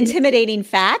was the intimidating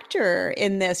factor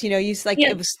in this? You like yeah,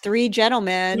 it was three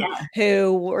gentlemen yeah.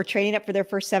 who were training up for their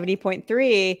first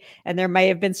 70.3, and there may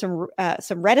have been some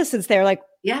reticence there. Like,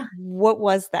 Yeah. what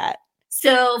was that?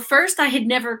 So first, I had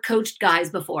never coached guys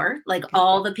before. Like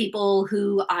all the people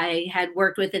who I had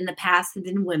worked with in the past had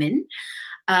been women.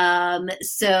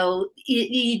 So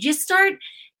you just start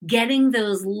getting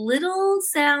those little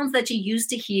sounds that you used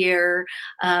to hear,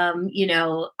 on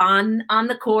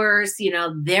the course.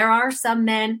 There are some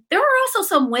men, there are also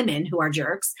some women who are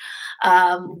jerks,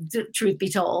 truth be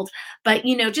told. But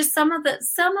just some of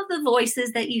the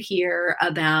voices that you hear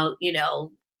about,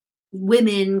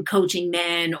 women coaching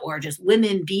men or just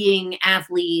women being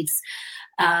athletes.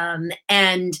 And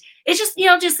it's just,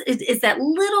 it's that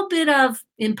little bit of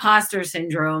imposter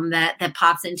syndrome that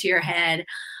pops into your head.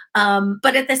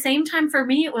 But at the same time, for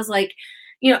me, it was like,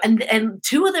 and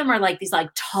two of them are like these like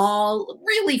tall,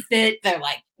 really fit. They're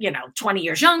like, 20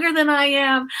 years younger than I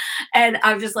am. And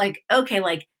I'm just like, okay,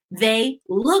 like they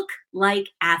look like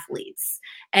athletes.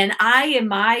 And I, in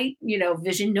my,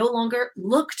 vision, no longer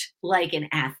looked like an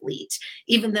athlete,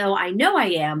 even though I know I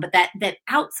am. But that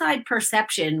outside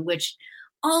perception, which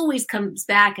always comes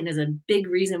back and is a big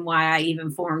reason why I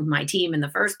even formed my team in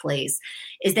the first place,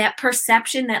 is that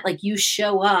perception that like you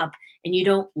show up and you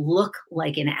don't look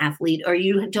like an athlete, or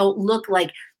you don't look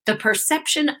like the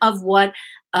perception of what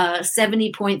a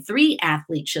 70.3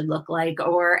 athlete should look like,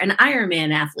 or an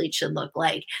Ironman athlete should look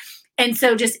like. And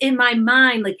so just in my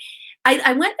mind, like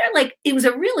I went there, like it was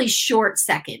a really short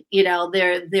second,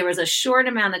 there was a short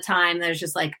amount of time. There's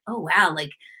just like, oh, wow,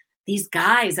 like these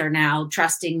guys are now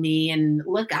trusting me, and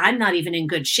look, I'm not even in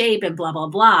good shape, and blah, blah,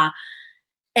 blah.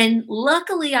 And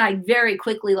luckily I very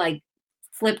quickly like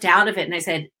flipped out of it. And I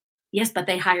said, yes, but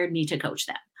they hired me to coach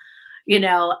them.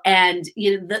 And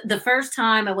the first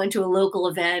time I went to a local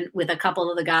event with a couple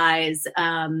of the guys,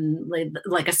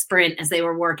 like a sprint as they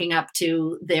were working up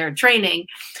to their training.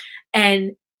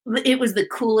 And it was the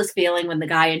coolest feeling when the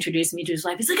guy introduced me to his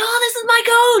wife. He's like, oh, this is my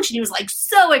coach. And he was like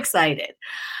so excited.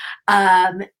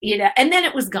 And then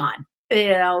it was gone,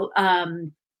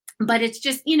 but it's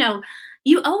just,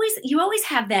 you always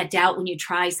have that doubt when you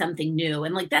try something new.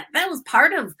 And like that was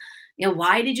part of,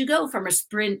 why did you go from a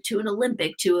sprint to an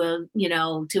Olympic to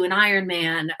to an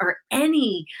Ironman or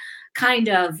any kind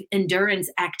of endurance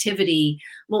activity?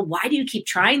 Well, why do you keep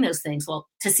trying those things? Well,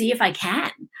 to see if I can,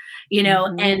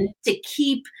 Mm-hmm. and to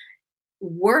keep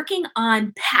working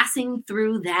on passing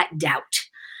through that doubt,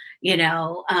 and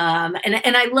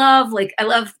I love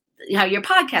how your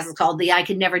podcast is called the I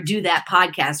Could Never Do That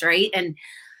podcast, right? And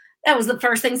that was the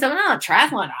first thing someone,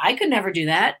 triathlon, I could never do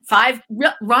that.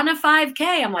 Run a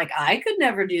 5K. I'm like, I could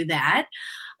never do that.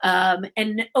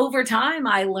 And over time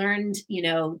I learned,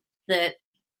 that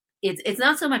it's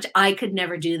not so much I could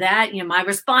never do that. My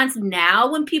response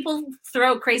now when people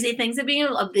throw crazy things at me,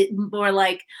 a bit more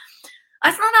like,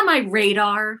 that's not on my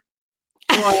radar.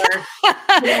 Or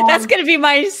that's gonna be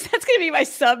my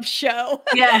sub show.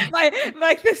 Yeah.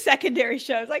 my the secondary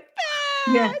show. It's like,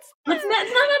 yeah. It's not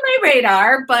on my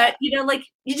radar, but like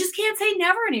you just can't say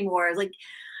never anymore. Like,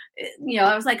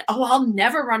 I was like, oh, I'll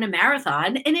never run a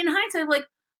marathon. And in hindsight, like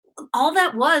all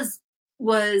that was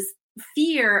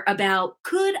fear about,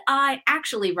 could I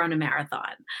actually run a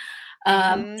marathon?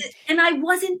 And I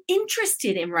wasn't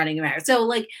interested in running a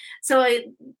marathon. So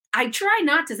I try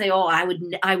not to say, oh,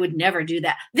 I would never do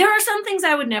that. There are some things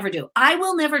I would never do. I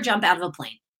will never jump out of a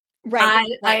plane. Right.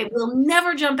 I will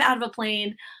never jump out of a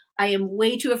plane. I am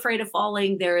way too afraid of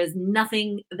falling. There is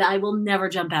nothing that I will never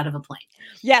jump out of a plane.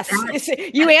 Yes.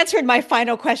 You answered my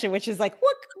final question, which is like,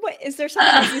 what is there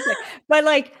something that you say? But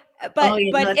like, but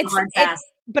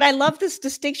but I love this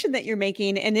distinction that you're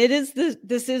making. And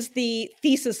this is the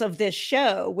thesis of this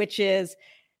show, which is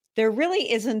there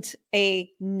really isn't a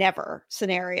never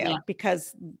scenario,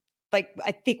 because like,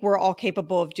 I think we're all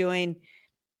capable of doing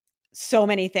so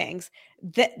many things.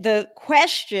 The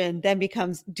question then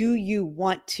becomes, do you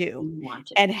want to?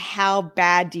 And how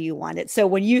bad do you want it? So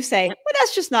when you say, well,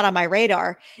 that's just not on my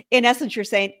radar, in essence, you're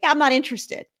saying, I'm not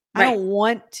interested. Right. I don't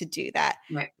want to do that.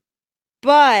 Right.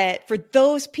 But for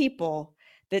those people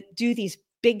that do these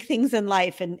big things in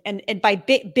life, and by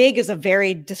big is a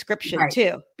varied description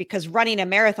too, because running a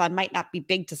marathon might not be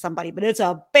big to somebody, but it's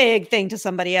a big thing to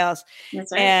somebody else.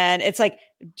 That's right. And it's like,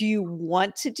 do you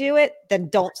want to do it? Then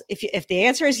don't. If the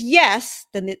answer is yes,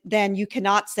 then you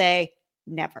cannot say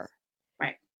never.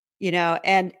 Right.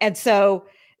 And so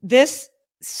this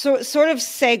sort of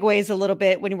segues a little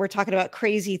bit when we're talking about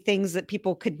crazy things that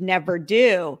people could never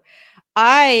do.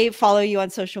 I follow you on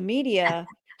social media.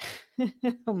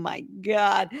 Oh my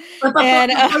God. But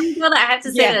And before you go there, I have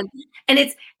to say yeah,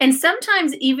 that, and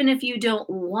sometimes even if you don't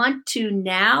want to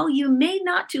now, you may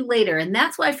not to later, and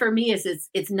that's why for me is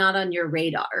it's not on your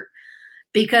radar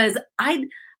because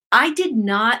I did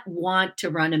not want to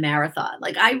run a marathon.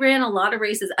 Like I ran a lot of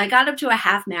races. I got up to a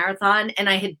half marathon and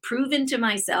I had proven to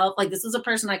myself like this was a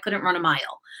person I couldn't run a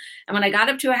mile. And when I got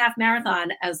up to a half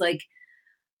marathon, I was like,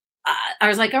 all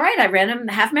right, I ran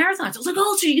a half marathon. So I was like,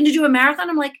 oh, so you're going to do a marathon?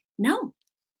 I'm like, no,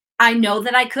 I know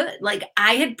that I could. Like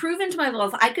I had proven to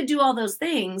myself I could do all those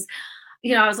things.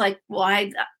 I was like, well,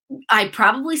 I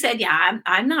probably said, yeah,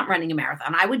 I'm not running a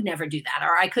marathon. I would never do that,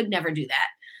 or I could never do that.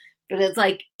 But it's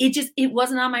like it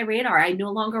wasn't on my radar. I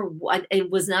no longer it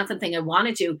was not something I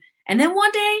wanted to. And then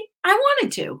one day I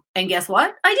wanted to, and guess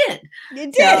what? I did.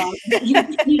 you did.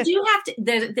 So you do have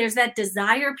to. There's that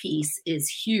desire piece is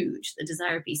huge. The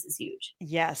desire piece is huge.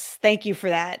 Yes. Thank you for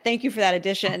that. Thank you for that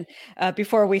addition.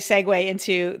 Before we segue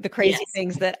into the crazy Yes.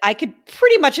 things that I could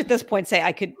pretty much at this point say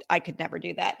I could never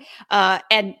do that.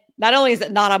 And not only is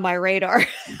it not on my radar,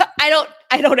 I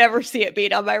don't ever see it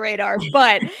being on my radar.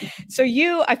 But so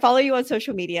I follow you on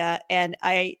social media, and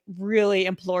I really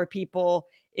implore people,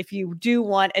 if you do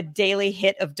want a daily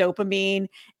hit of dopamine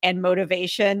and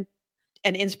motivation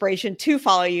and inspiration, to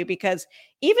follow you, because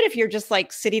even if you're just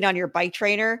like sitting on your bike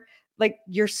trainer, like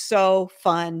you're so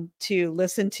fun to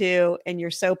listen to, and you're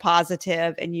so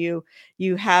positive, and you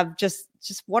have just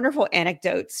wonderful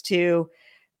anecdotes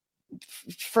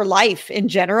for life in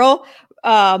general.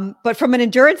 But from an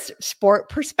endurance sport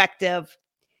perspective,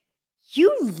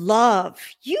 you love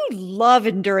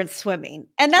endurance swimming,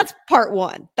 and that's part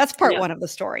one. That's part one of the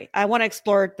story. I want to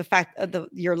explore the fact of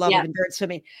your love of endurance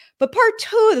swimming, but part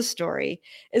two of the story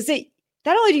is that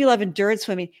not only do you love endurance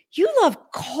swimming, you love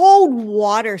cold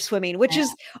water swimming, which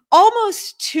is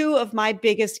almost two of my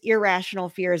biggest irrational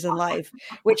fears in life,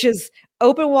 which is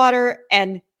open water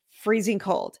and freezing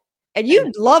cold. And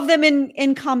you love them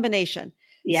in combination.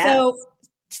 Yes. So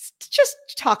just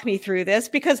talk me through this,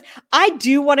 because I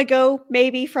do want to go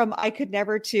maybe from I could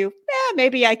never to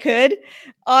maybe I could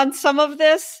on some of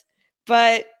this,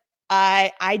 but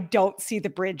I don't see the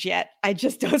bridge yet. I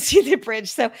just don't see the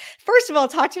bridge. So first of all,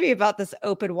 talk to me about this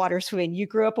open water swimming. You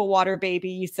grew up a water baby.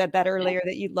 You said that earlier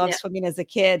that you loved swimming as a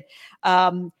kid.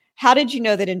 How did you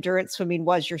know that endurance swimming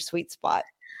was your sweet spot?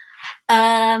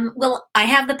 Well, I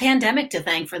have the pandemic to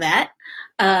thank for that,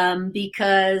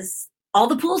 because all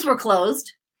the pools were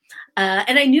closed.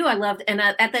 And I knew I loved, and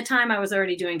at that time I was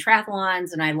already doing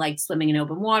triathlons, and I liked swimming in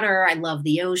open water. I love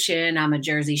the ocean. I'm a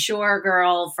Jersey Shore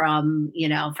girl from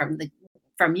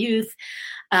youth.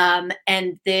 And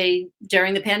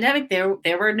during the pandemic,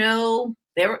 there were no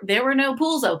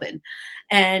pools open,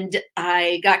 and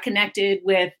I got connected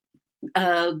with,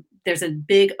 there's a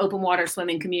big open water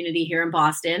swimming community here in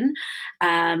Boston.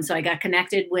 So I got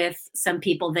connected with some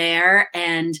people there,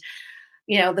 and,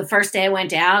 the first day I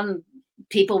went down,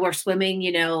 people were swimming,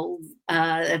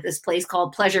 at this place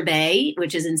called Pleasure Bay,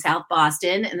 which is in South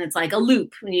Boston. And it's like a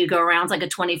loop. When you go around, it's like a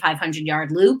 2,500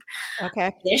 yard loop.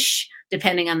 Okay. Ish,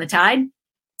 depending on the tide.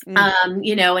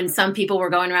 And some people were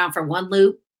going around for 1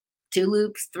 loop, 2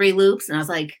 loops, 3 loops. And I was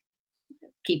like,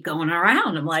 keep going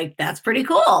around. I'm like, that's pretty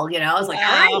cool. I was like,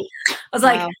 all right. I was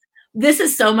like, this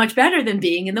is so much better than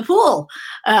being in the pool.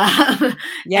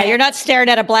 You're not staring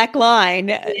at a black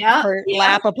line for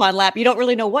lap upon lap. You don't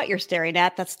really know what you're staring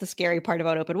at. That's the scary part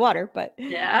about open water. But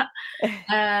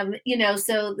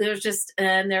so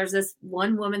there's this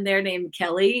one woman there named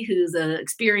Kelly, who's an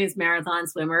experienced marathon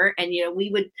swimmer, and we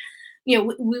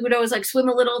would always like swim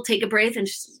a little, take a break, and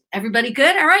just, everybody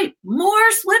good? All right,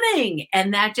 more swimming.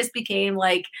 And that just became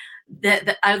like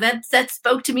that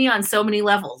spoke to me on so many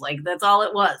levels. Like that's all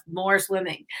it was, more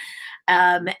swimming.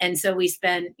 And so we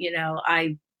spent,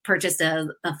 I purchased a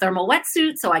thermal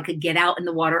wetsuit so I could get out in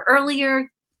the water earlier,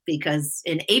 because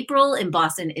in April in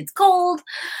Boston, it's cold.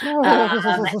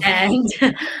 And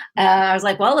I was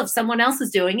like, well, if someone else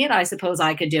is doing it, I suppose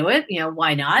I could do it.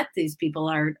 Why not? These people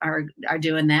are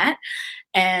doing that.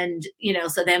 And,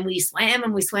 so then we swam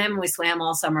and we swam and we swam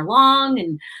all summer long.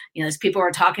 And, as people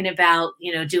were talking about,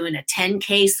 doing a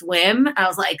 10K swim, I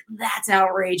was like, that's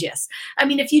outrageous. I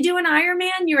mean, if you do an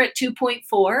Ironman, you're at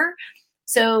 2.4.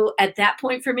 So at that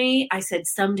point for me, I said,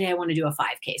 someday I want to do a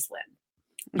 5K swim.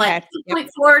 But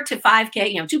 2.4 to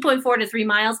 5K, 2.4 to 3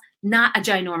 miles, not a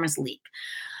ginormous leap.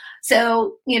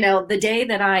 So, the day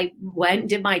that I went and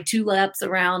did my 2 laps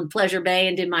around Pleasure Bay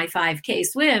and did my 5K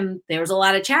swim, there was a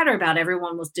lot of chatter about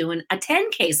everyone was doing a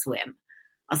 10K swim.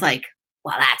 I was like,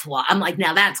 well, that's why. I'm like,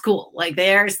 now that's cool. Like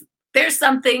there's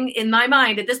something in my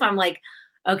mind at this point. I'm like,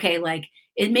 okay, like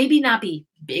it maybe not be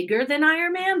bigger than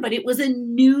Ironman, but it was a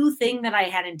new thing that I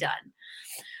hadn't done.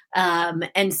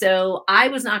 And so I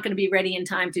was not going to be ready in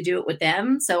time to do it with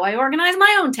them. So I organized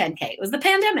my own 10K. It was the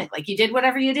pandemic. Like, you did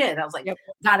whatever you did. I was like,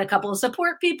 got a couple of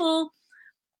support people,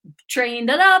 trained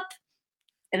it up,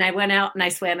 and I went out and I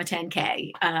swam a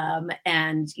 10K.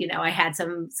 And, I had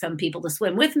some people to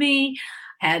swim with me.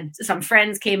 Had some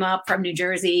friends came up from New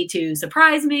Jersey to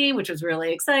surprise me, which was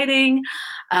really exciting.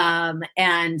 And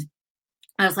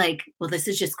I was like, well, this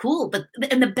is just cool.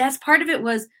 And the best part of it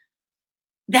was,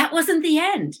 that wasn't the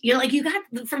end.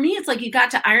 For me, it's like you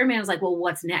got to Ironman. I was like, well,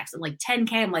 what's next? I'm like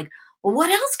 10K. I'm like, well, what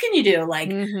else can you do? Like,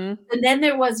 and then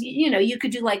there was, you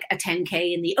could do like a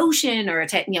 10K in the ocean or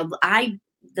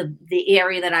the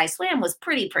area that I swam was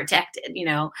pretty protected,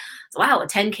 so wow, a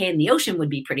 10K in the ocean would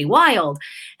be pretty wild.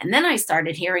 And then I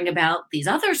started hearing about these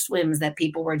other swims that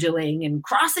people were doing and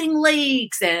crossing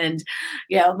lakes. And,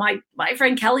 my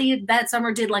friend Kelly that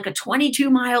summer did like a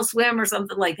 22-mile swim or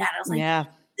something like that. I was like, yeah.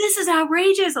 This is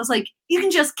outrageous. I was like, you can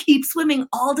just keep swimming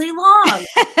all day long.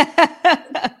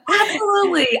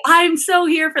 Absolutely. I'm so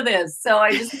here for this. So I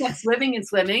just kept swimming and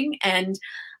swimming. And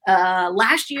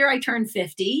last year I turned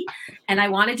 50 and I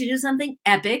wanted to do something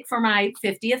epic for my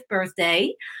 50th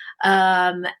birthday.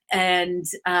 I said,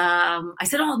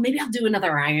 oh, maybe I'll do another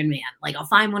Ironman. Like, I'll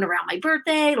find one around my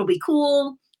birthday. It'll be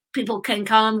cool. People can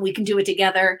come. We can do it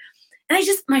together. And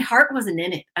my heart wasn't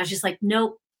in it. I was just like,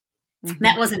 nope,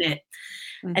 that wasn't it.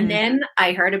 And then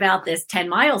I heard about this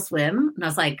 10-mile swim and I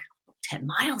was like,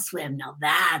 10-mile swim? Now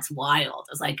that's wild.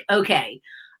 I was like, okay.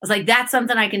 I was like, that's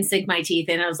something I can sink my teeth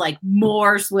in. I was like,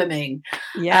 more swimming.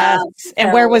 Yes.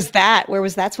 And where was that? Where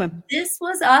was that swim? This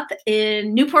was up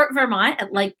in Newport, Vermont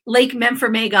at like Lake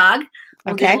Memphremagog.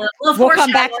 Okay. We'll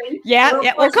come back.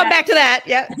 Yeah. We'll come back to that.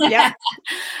 Yeah. Yeah.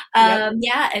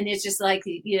 Yeah. And it's just like,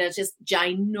 it's just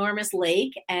ginormous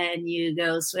lake and you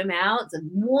go swim out. It's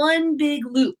one big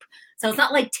loop. So it's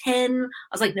not like 10. I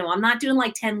was like, no, I'm not doing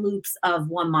like 10 loops of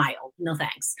 1 mile. No,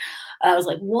 thanks. I was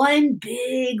like, one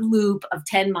big loop of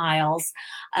 10 miles.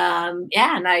 And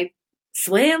I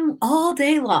swam all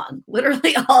day long,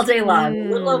 literally all day long,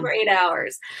 a little over 8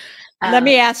 hours. Let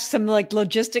me ask some like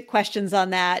logistic questions on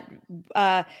that.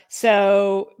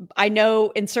 So I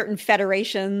know in certain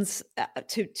federations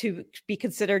to be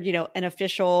considered, an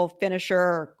official finisher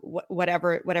or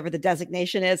whatever the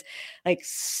designation is, like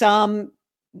some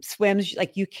swims,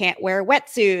 like you can't wear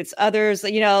wetsuits. Others,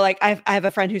 like I have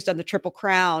a friend who's done the Triple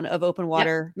Crown of open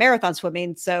water marathon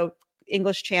swimming. So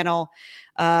English Channel,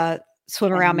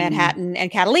 swim around Manhattan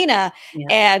and Catalina. Yeah.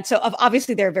 And so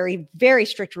obviously there are very, very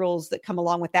strict rules that come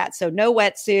along with that. So no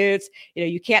wetsuits,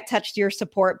 you can't touch your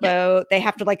support boat. They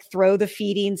have to like throw the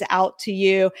feedings out to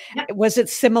you. Was it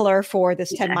similar for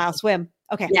this 10-mile swim?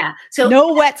 Okay. Yeah. So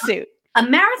no wetsuit. A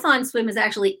marathon swim is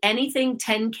actually anything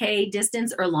 10K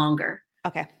distance or longer.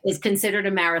 Okay. Is considered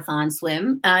a marathon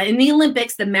swim. In the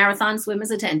Olympics, the marathon swim is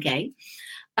a 10K.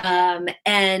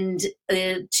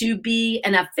 To be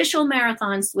an official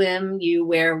marathon swim, you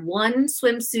wear one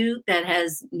swimsuit that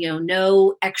has,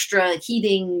 no extra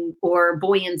heating or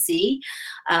buoyancy,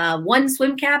 one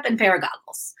swim cap and pair of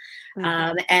goggles.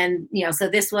 So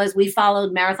we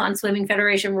followed Marathon Swimming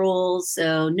Federation rules.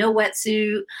 So no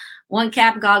wetsuit, one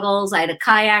cap, goggles. I had a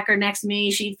kayaker next to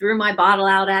me. She threw my bottle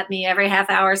out at me every half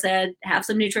hour, said, have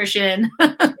some nutrition.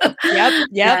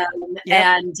 Yep.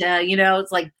 And,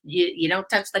 it's like, you don't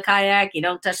touch the kayak, you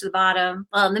don't touch the bottom.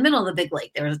 Well, in the middle of the big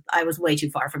lake, I was way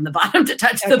too far from the bottom to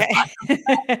touch the bottom.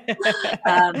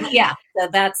 So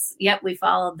we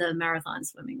followed the marathon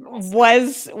swimming rules.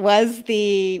 Was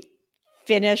the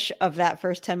finish of that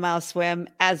first 10-mile swim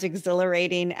as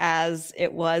exhilarating as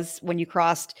it was when you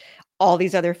crossed all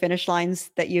these other finish lines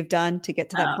that you've done to get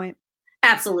to that point?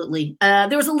 Absolutely.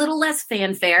 There was a little less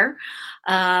fanfare.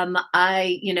 By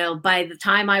the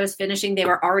time I was finishing, they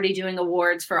were already doing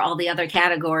awards for all the other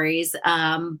categories.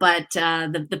 But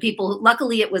the people,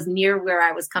 luckily it was near where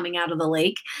I was coming out of the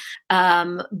lake.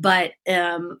 And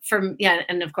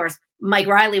of course, Mike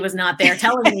Riley was not there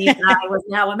telling me that I was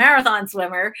now a marathon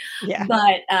swimmer. Yeah.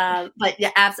 But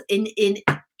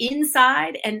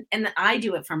inside, and I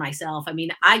do it for myself. I mean,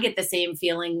 I get the same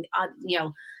feeling,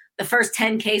 the first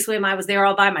 10K swim, I was there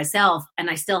all by myself and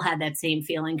I still had that same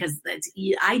feeling because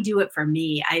I do it for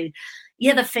me.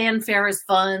 The fanfare is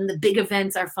fun. The big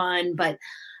events are fun, but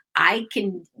I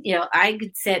can, I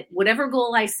could set whatever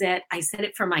goal I set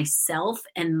it for myself,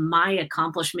 and my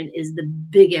accomplishment is the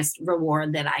biggest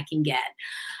reward that I can get.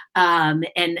 And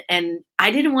I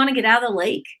didn't want to get out of the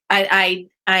lake. I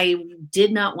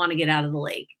did not want to get out of the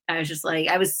lake. I was just like,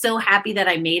 I was so happy that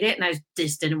I made it and I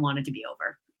just didn't want it to be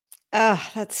over. Oh,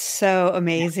 that's so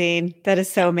amazing. That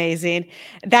is so amazing.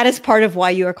 That is part of why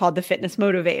you are called the fitness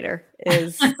motivator,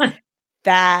 is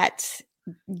that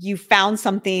you found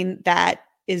something that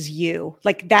is you.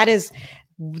 Like that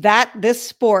this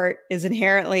sport is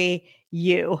inherently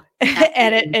you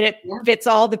and Absolutely. it Yeah. fits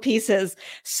all the pieces.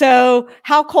 So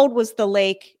how cold was the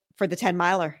lake for the 10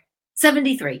 miler?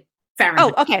 73 Oh,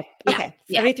 Fahrenheit. okay. Yeah. Okay.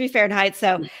 Yeah. 73 Fahrenheit.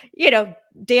 So, Yeah.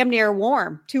 damn near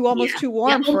warm, almost Yeah. too Yeah.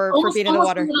 warm for Almost, being in the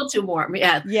almost a water. little too warm.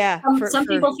 Yeah. Yeah. Some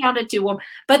people found it too warm,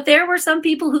 but there were some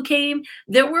people who came.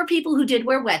 There were people who did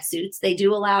wear wetsuits. They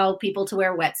do allow people to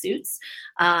wear wetsuits,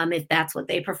 if that's what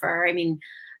they prefer. I mean,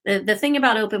 the thing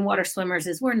about open water swimmers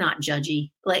is we're not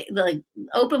judgy. Like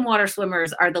open water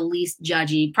swimmers are the least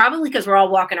judgy, probably because we're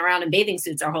all walking around in bathing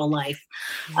suits our whole life.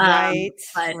 Right.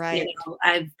 But Right.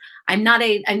 I'm not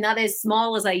as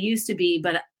small as I used to be,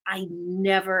 but I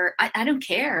don't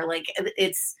care. Like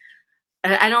it's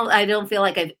I don't feel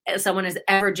like someone has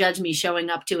ever judged me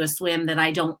showing up to a swim that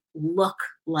I don't look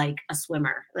like a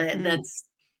swimmer. Mm. That's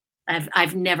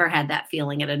I've never had that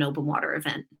feeling at an open water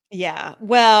event. Yeah.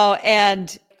 Well,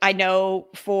 and I know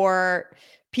for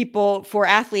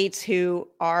athletes who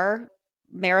are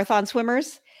marathon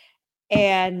swimmers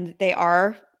and they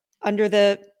are under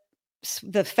the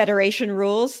federation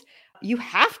rules, you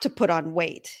have to put on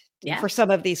weight Yeah. for some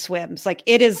of these swims. Like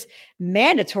it is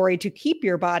mandatory to keep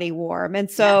your body warm. And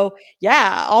Yeah. so,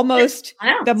 yeah, almost I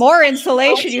know. the more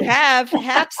insulation you have,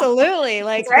 absolutely.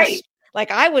 That's right. Like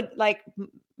I would like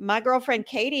my girlfriend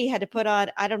Katie had to put on,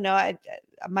 I don't know,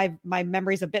 my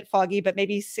memory's a bit foggy, but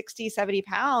maybe 60, 70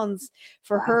 pounds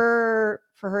for Wow.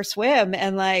 her swim.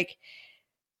 And like,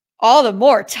 all the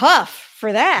more tough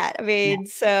for that. I mean,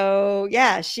 so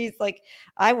yeah, she's like,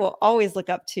 I will always look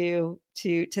up to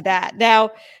that. Now,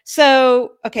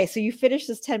 so okay, so you finish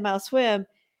this 10-mile swim,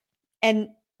 and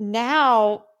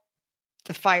now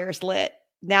the fire's lit.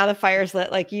 Now the fire's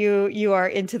lit. Like you are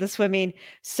into the swimming.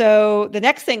 So the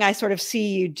next thing I sort of see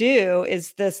you do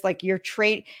is this, like you're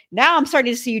train. Now I'm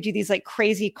starting to see you do these like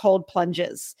crazy cold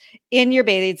plunges in your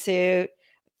bathing suit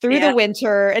through the Yeah.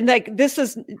 winter. And like, this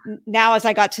is now, as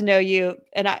I got to know you,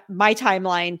 and my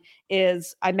timeline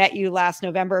is I met you last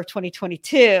November of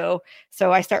 2022.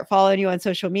 So I start following you on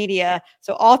social media.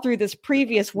 So all through this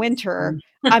previous winter,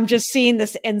 I'm just seeing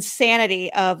this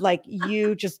insanity of like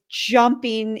you just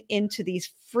jumping into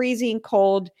these freezing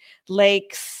cold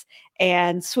lakes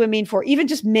and swimming for even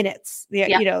just minutes,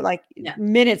 Yeah. like Yeah.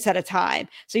 minutes at a time.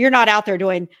 So you're not out there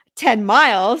doing 10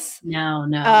 miles, No.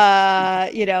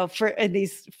 for in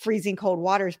these freezing cold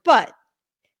waters, but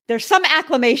there's some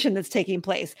acclimation that's taking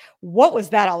place. What was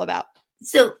that all about?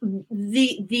 So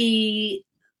the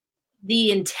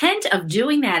intent of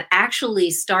doing that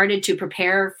actually started to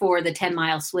prepare for the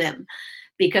 10-mile swim,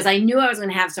 because I knew I was going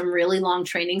to have some really long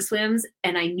training swims,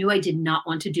 and I knew I did not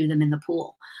want to do them in the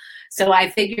pool. So I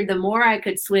figured the more I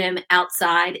could swim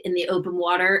outside in the open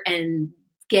water and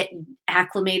get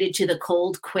acclimated to the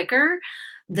cold quicker,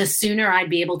 the sooner I'd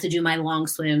be able to do my long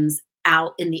swims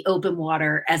out in the open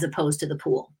water as opposed to the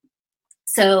pool.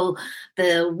 So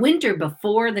the winter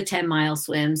before the 10-mile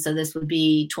swim, so this would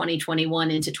be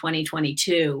 2021 into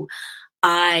 2022,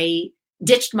 I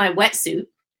ditched my wetsuit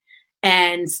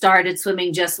and started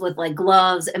swimming just with like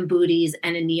gloves and booties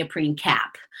and a neoprene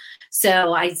cap.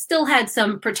 So I still had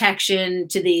some protection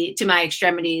to my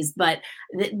extremities, but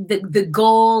the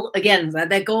goal, again,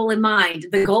 that goal in mind,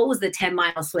 the goal was the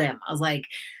 10-mile swim. I was like,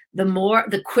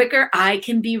 the quicker I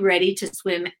can be ready to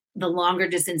swim the longer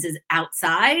distances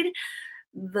outside,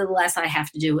 the less I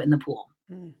have to do in the pool.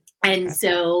 And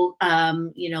so,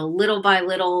 little by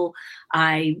little,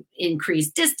 I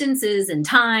increased distances and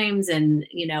times, and,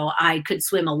 I could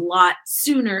swim a lot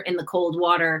sooner in the cold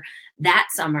water that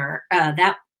summer,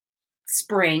 that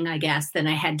spring, I guess, than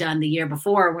I had done the year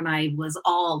before when I was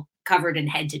all covered in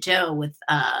head to toe with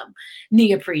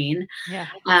neoprene. Yeah.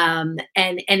 And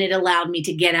it allowed me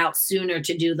to get out sooner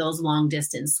to do those long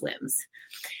distance swims.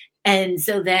 And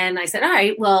so then I said, all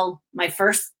right, well, my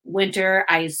first winter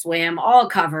I swam all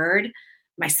covered.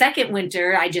 My second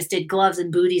winter, I just did gloves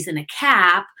and booties and a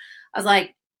cap. I was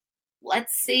like,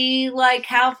 let's see like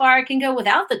how far I can go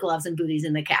without the gloves and booties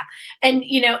and the cap. And,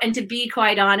 and to be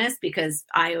quite honest, because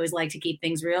I always like to keep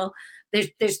things real,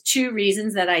 there's two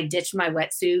reasons that I ditched my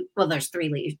wetsuit. Well, there's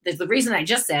three. There's the reason I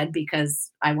just said,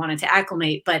 because I wanted to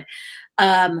acclimate, but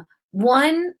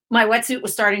one, my wetsuit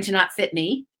was starting to not fit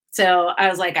me. So I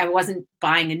was like, I wasn't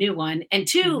buying a new one. And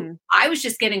two, I was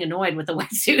just getting annoyed with the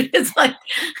wetsuit. It's like,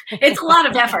 it's a lot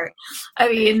of effort. I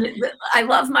mean, I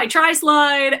love my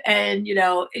tri-slide and,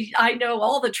 I know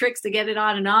all the tricks to get it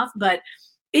on and off, but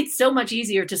it's so much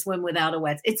easier to swim without a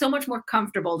wet. It's so much more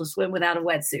comfortable to swim without a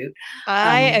wetsuit.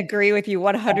 I agree with you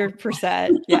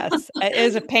 100%. Yes. It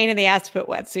is a pain in the ass to put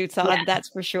wetsuits on, Yeah. that's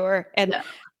for sure. And Yeah.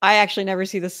 I actually never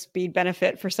see the speed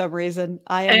benefit for some reason.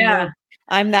 Yeah.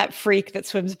 I'm that freak that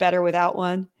swims better without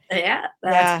one. Yeah,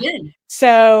 that's Yeah. good.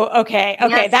 So, okay.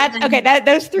 Yes,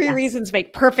 Those three yeah. reasons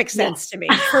make perfect sense to me.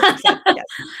 Perfect sense. Yes.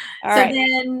 All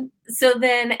So right.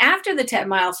 then after the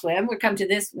 10-mile swim, we come to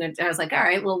this. I was like, all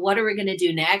right, well, what are we going to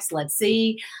do next? Let's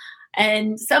see.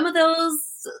 And some of those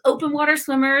open water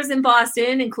swimmers in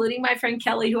Boston, including my friend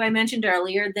Kelly, who I mentioned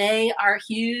earlier, they are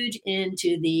huge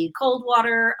into the cold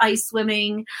water ice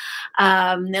swimming.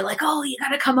 They're like, oh, you got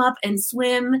to come up and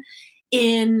swim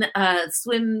the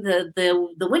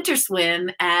winter swim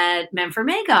at Memphis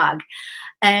Magog.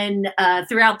 And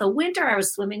throughout the winter, I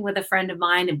was swimming with a friend of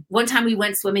mine. And one time we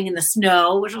went swimming in the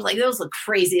snow, which was like, that was the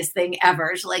craziest thing ever.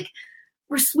 It's like,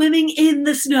 we're swimming in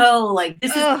the snow. Like,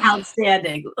 this is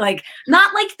outstanding. Like,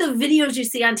 not like the videos you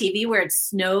see on TV where it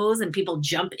snows and people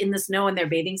jump in the snow in their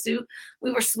bathing suit.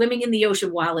 We were swimming in the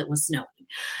ocean while it was snowing.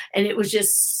 And it was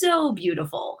just so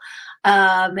beautiful.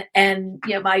 And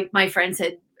my friends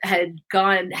had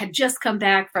just come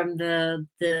back from the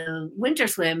winter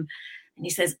swim, and he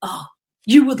says, oh,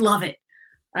 you would love it.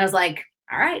 I was like,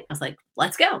 all right. I was like,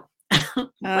 let's go.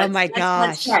 Oh my gosh.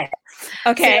 Let's try it.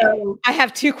 Okay. So, I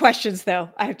have two questions though.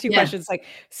 Questions.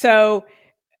 So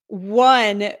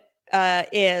one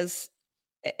is,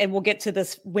 and we'll get to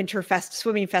this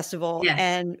swimming festival,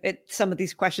 and some of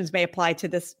these questions may apply to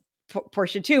this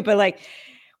portion too, but like,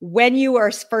 when you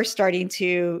are first starting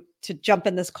to jump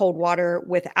in this cold water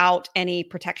without any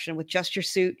protection, with just your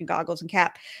suit and goggles and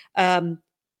cap,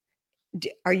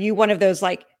 are you one of those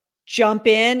like jump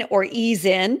in or ease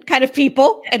in kind of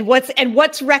people? And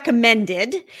what's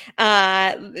recommended,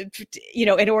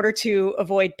 in order to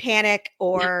avoid panic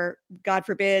or, God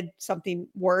forbid, something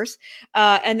worse?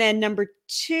 And then number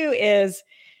two is,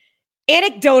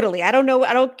 anecdotally, I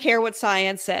don't care what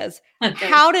science says. Okay.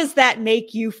 How does that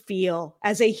make you feel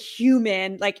as a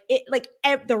human?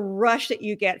 The rush that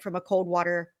you get from a cold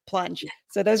water plunge.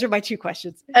 So those are my two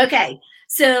questions. Okay.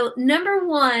 So number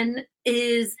one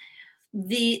is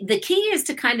the key is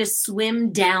to kind of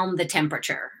swim down the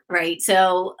temperature, right?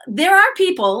 So there are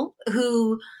people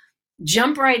who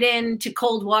jump right into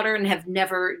cold water and have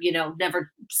never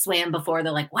swam before.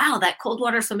 They're like, wow, that cold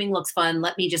water swimming looks fun.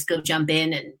 Let me just go jump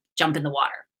in the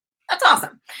water. That's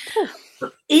awesome.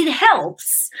 It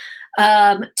helps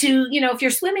if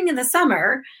you're swimming in the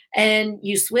summer and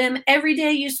you swim every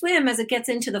day, you swim as it gets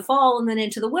into the fall and then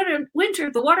into the winter,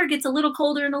 the water gets a little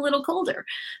colder and a little colder.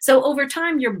 So over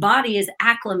time, your body is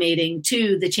acclimating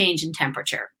to the change in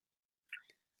temperature.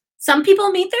 Some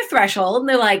people meet their threshold and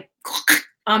they're like,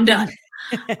 I'm done.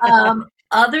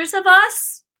 Others of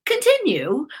us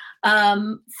continue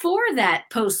for that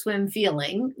post-swim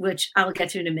feeling, which I'll get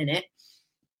to in a minute.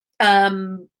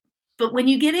 But when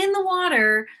you get in the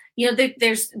water,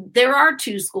 there are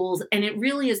two schools, and it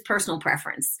really is personal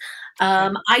preference.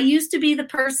 I used to be the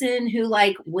person who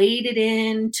like waded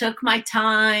in, took my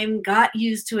time, got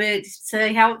used to it,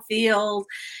 say how it feels,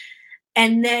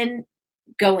 and then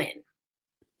go in.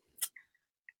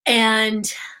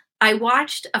 And I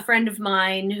watched a friend of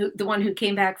mine, the one who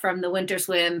came back from the winter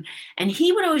swim, and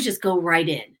he would always just go right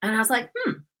in. And I was like,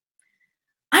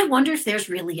 I wonder if there's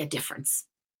really a difference.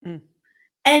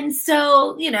 And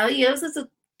so, let's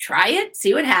try it,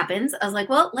 see what happens. I was like,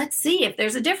 well, let's see if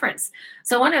there's a difference.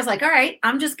 So one, I was like, all right,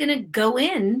 I'm just going to go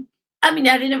in. I mean,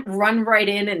 I didn't run right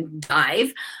in and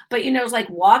dive, but, it was like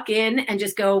walk in and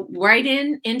just go right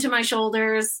into my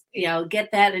shoulders,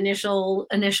 get that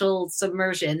initial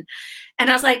submersion. And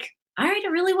I was like, all right,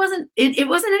 it really wasn't, it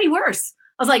wasn't any worse.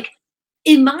 I was like,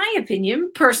 in my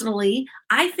opinion, personally,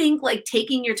 I think like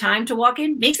taking your time to walk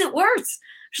in makes it worse.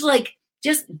 She's like,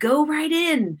 just go right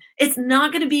in. It's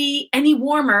not going to be any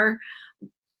warmer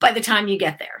by the time you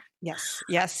get there. Yes.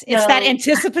 It's that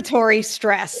anticipatory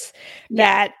stress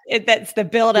that's the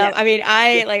buildup. Yeah. I mean,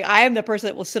 I am the person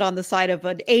that will sit on the side of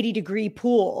an 80-degree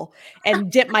pool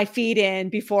and dip my feet in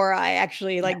before I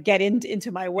actually get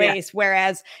into my waist. Yeah.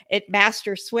 Whereas at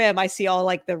Master Swim, I see all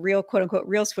like the real quote unquote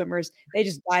real swimmers. They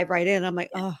just dive right in. I'm like,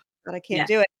 oh God, I can't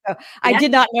do it. So I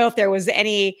did not know if there was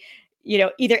any,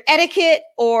 either etiquette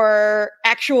or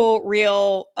actual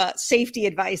real safety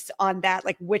advice on that,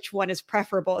 like which one is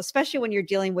preferable, especially when you're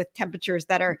dealing with temperatures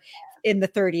that are in the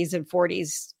 30s and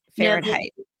 40s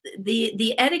Fahrenheit.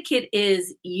 The etiquette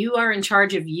is you are in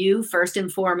charge of you first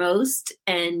and foremost,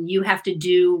 and you have to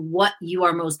do what you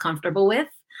are most comfortable with.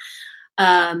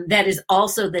 that is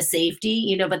also the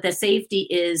safety, but the safety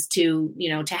is to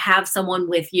have someone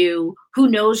with you who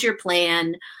knows your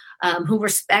plan, who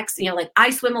respects, like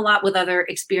I swim a lot with other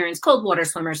experienced cold water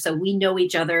swimmers. So we know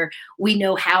each other. We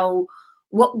know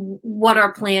what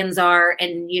our plans are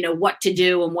and, what to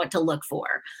do and what to look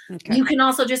for. Okay. You can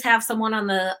also just have someone on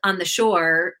the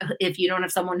shore. If you don't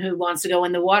have someone who wants to go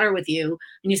in the water with you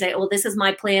and you say, oh, this is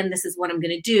my plan. This is what I'm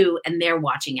going to do. And they're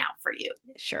watching out for you.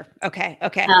 Sure. Okay.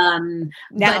 Okay.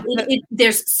 But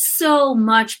there's so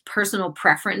much personal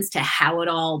preference to how it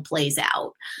all plays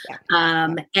out.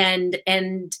 Yeah. And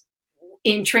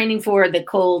in training for the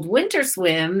cold winter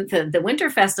swim, the winter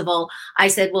festival, I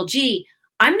said, well, gee,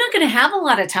 I'm not going to have a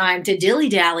lot of time to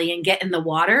dilly-dally and get in the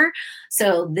water.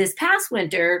 So this past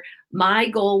winter, my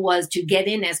goal was to get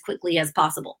in as quickly as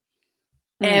possible.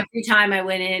 Every time I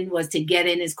went in was to get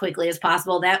in as quickly as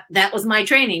possible. That was my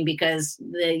training, because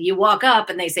you walk up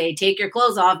and they say, take your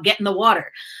clothes off, get in the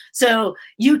water. So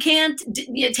you can't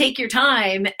take your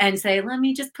time and say, let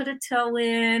me just put a toe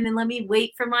in and let me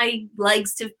wait for my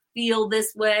legs to feel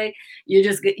this way. You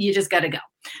just got to go.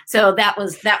 So that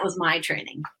was my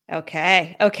training.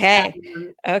 Okay. So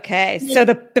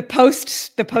the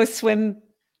post swim.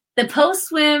 The post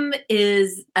swim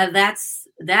is that's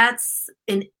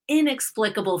an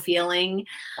inexplicable feeling.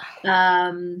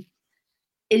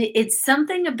 It's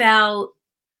something about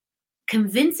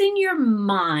convincing your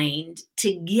mind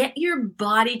to get your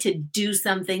body to do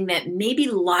something that maybe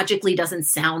logically doesn't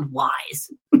sound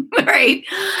wise, right?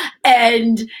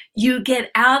 And you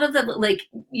get out of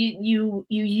you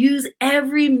use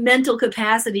every mental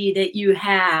capacity that you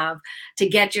have to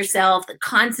get yourself the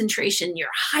concentration. You're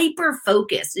hyper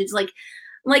focused. It's like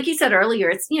you said earlier,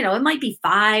 it's, it might be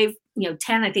 5,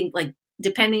 10, I think, like,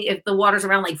 depending if the water's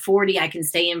around like 40, I can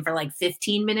stay in for like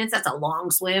 15 minutes. That's a long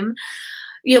swim,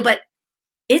 but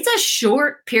it's a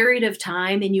short period of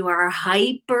time and you are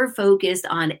hyper focused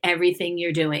on everything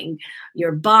you're doing,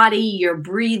 your body, your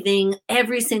breathing,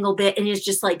 every single bit. And it's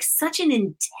just like such an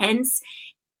intense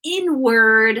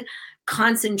inward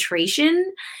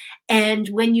concentration. And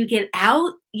when you get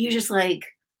out, you're just like,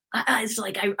 it's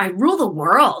like, I rule the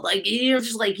world. Like,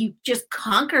 just like you just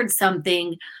conquered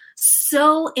something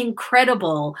so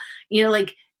incredible,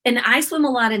 and I swim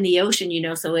a lot in the ocean,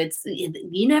 so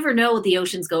you never know what the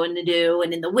ocean's going to do.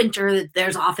 And in the winter,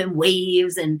 there's often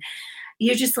waves and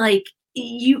you're just like,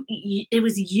 it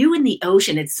was you in the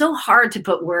ocean. It's so hard to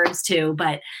put words to,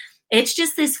 but it's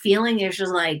just this feeling. It's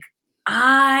just like,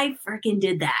 I freaking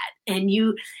did that. And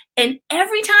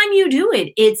every time you do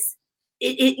it,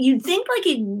 you think like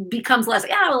it becomes less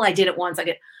like, well, I did it once.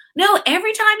 No,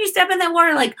 every time you step in that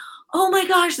water, like, oh my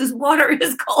gosh, this water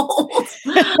is cold.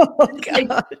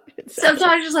 Oh,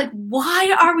 sometimes just like,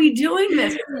 why are we doing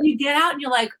this? And you get out and you're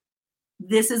like,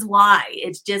 this is why.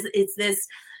 It's this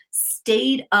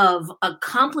state of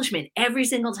accomplishment every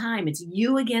single time. It's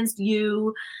you against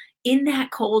you in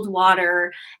that cold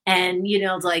water. And,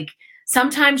 it's like,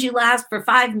 sometimes you last for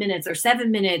 5 minutes or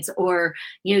 7 minutes, or,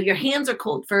 your hands are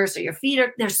cold first, or your feet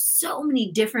there's so many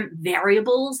different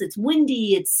variables. It's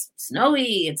windy, it's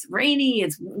snowy, it's rainy,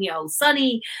 it's,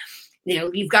 sunny.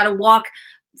 You've got to walk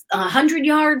 100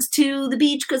 yards to the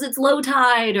beach because it's low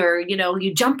tide, or,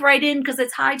 you jump right in because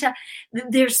it's high tide.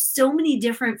 There's so many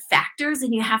different factors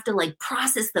and you have to like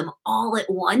process them all at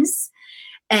once.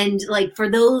 And like for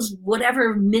those,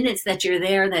 whatever minutes that you're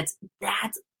there, that's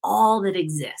all that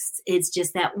exists. It's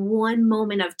just that one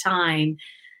moment of time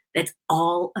that's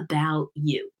all about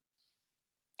you.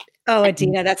 Oh,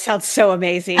 Adina, that sounds so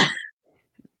amazing.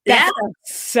 Yeah.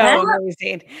 So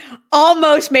amazing.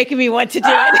 Almost making me want to do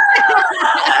it.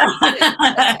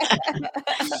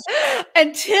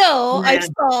 Until I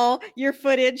saw your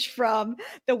footage from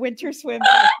the Winter Swim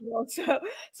Festival.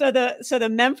 So the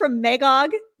men from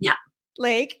Magog. Yeah.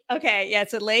 Lake. Okay. Yeah.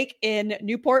 It's a lake in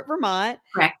Newport, Vermont.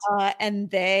 Correct. And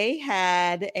they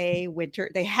have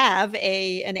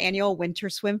an annual winter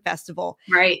swim festival.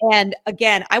 Right. And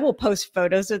again, I will post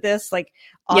photos of this like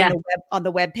on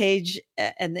the webpage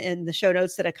and in the show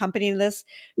notes that accompany this,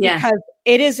 because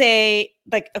it is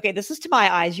this is to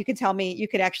my eyes. You can tell me, you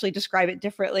could actually describe it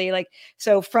differently. Like,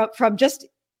 so from just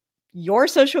your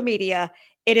social media,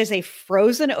 it is a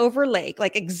frozen over lake,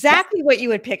 like exactly what you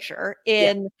would picture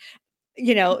in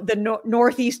the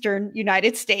northeastern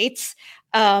United States.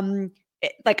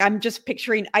 Like I'm just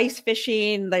picturing ice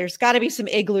fishing. There's got to be some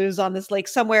igloos on this lake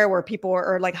somewhere where people are,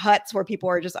 or like huts where people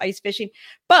are just ice fishing.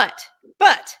 But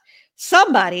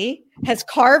somebody has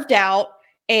carved out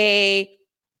a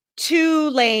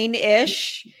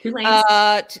 2-lane-ish,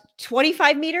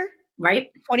 25 meter,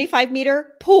 right? 25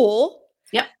 meter pool.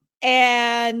 Yep.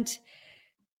 And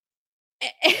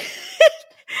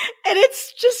And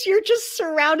it's just, you're just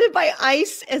surrounded by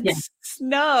ice and Yeah.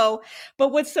 snow. But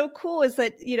what's so cool is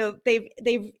that,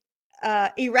 they've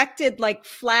erected like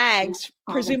flags, Oh, that's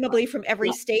fun. presumably from every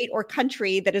Yeah, state or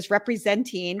country that is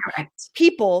representing correct.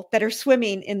 people that are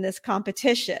swimming in this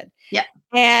competition. Yeah.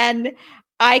 And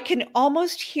I can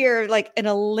almost hear like an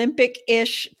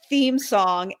Olympic-ish theme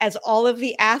song as all of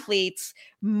the athletes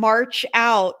march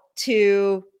out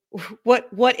to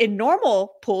what in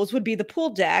normal pools would be the pool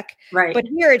deck, Right. but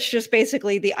here it's just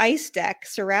basically the ice deck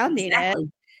surrounding it.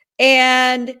 Exactly.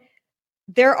 And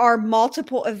there are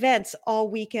multiple events all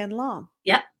weekend long.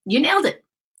 Yep. You nailed it.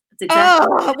 That's exactly.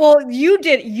 Oh, well, you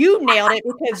nailed it,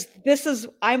 because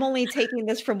I'm only taking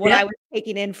this from what Yep. I was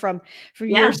taking in from your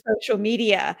Yeah. social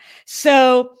media.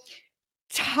 So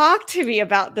talk to me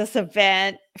about this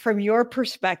event from your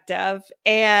perspective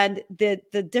and the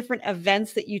different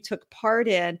events that you took part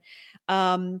in.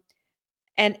 Um,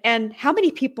 and how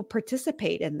many people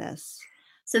participate in this?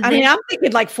 So I there. mean, I'm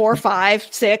thinking like 4,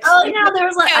 5, 6. Oh yeah, there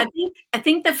was like I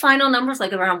think the final number is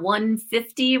like around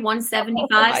 150, Oh 175,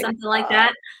 my something like God.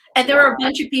 that. And there were a Wow.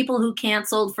 bunch of people who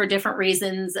canceled for different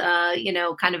reasons,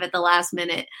 kind of at the last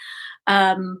minute.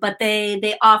 But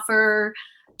they offer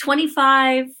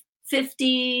 25,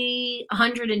 50,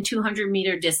 100, and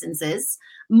 200-meter distances.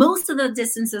 Most of the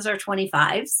distances are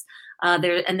 25s.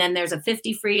 And then there's a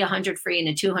 50 free, 100 free, and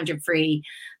a 200 free.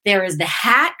 There is the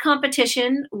hat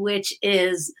competition, which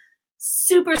is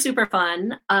super, super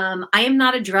fun. I am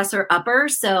not a dresser upper,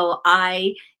 so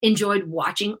I enjoyed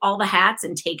watching all the hats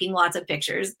and taking lots of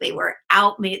pictures. They were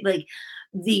like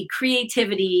the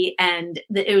creativity, and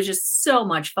it was just so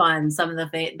much fun. Some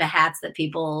of the hats that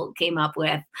people came up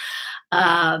with,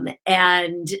 um,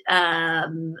 and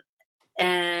um,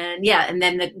 and yeah, and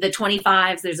then the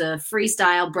 25s. There's a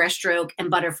freestyle, breaststroke, and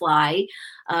butterfly.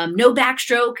 No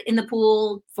backstroke in the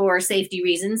pool for safety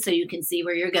reasons, so you can see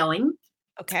where you're going.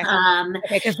 Okay. Um,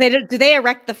 Okay, because do they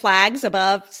erect the flags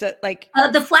above? So like,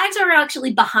 the flags are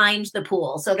actually behind the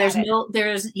pool, so got it.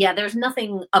 there's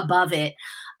nothing above it.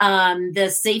 The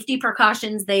safety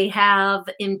precautions they have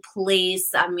in place,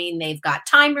 I mean, they've got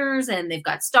timers and they've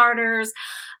got starters.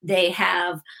 They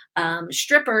have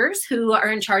strippers who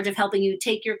are in charge of helping you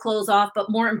take your clothes off, but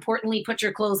more importantly, put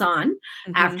your clothes on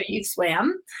Mhm, after you've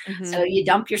swam. So mhm. you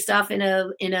dump your stuff in a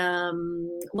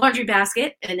laundry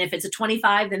basket, and if it's a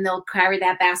 25, then they'll carry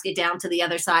that basket down to the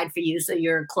other side for you, so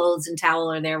your clothes and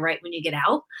towel are there right when you get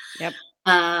out. Yep.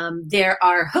 There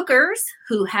are hookers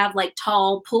who have like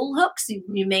tall pull hooks.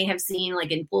 You may have seen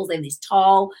like in pools, they have these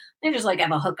tall, they just like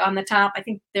have a hook on the top. I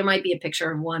think there might be a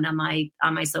picture of one on my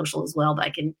social as well, but I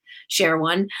can share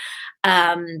one.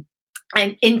 Um,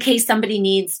 and in case somebody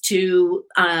needs to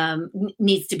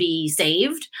be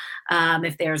saved,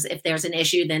 if there's an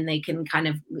issue, then they can kind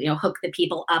of hook the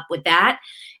people up with that.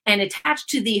 And attached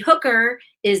to the hooker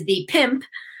is the pimp,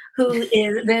 who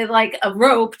is they're like a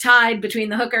rope tied between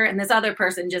the hooker and this other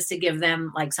person, just to give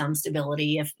them like some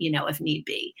stability if need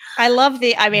be. I love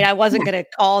I mean, I wasn't going to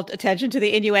call attention to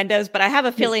the innuendos, but I have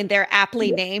a feeling they're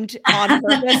aptly named on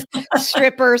purpose.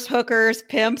 Strippers, hookers,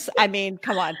 pimps. I mean,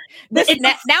 come on. It's a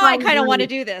Now I fun kind of want to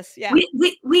group. do this. Yeah.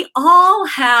 We all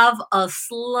have a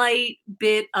slight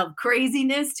bit of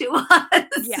craziness to us.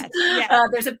 Yes. Yes.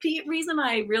 There's a reason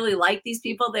I really like these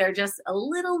people. They're just a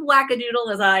little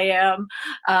wackadoodle as I am,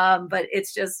 but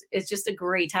it's just a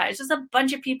great time. It's just a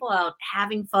bunch of people out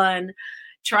having fun,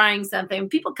 trying something.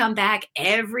 People come back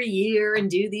every year and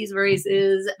do these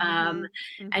races. Mhm,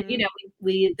 And mhm.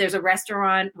 we there's a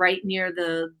restaurant right near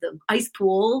the ice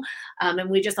pool, and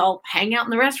we just all hang out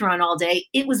in the restaurant all day.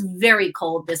 It was very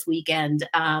cold this weekend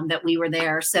that we were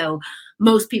there, so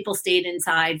most people stayed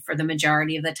inside for the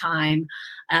majority of the time.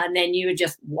 And then you would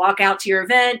just walk out to your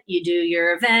event, you do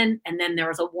your event, and then there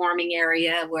was a warming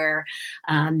area where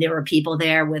there were people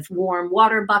there with warm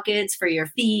water buckets for your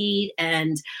feet,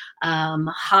 and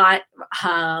hot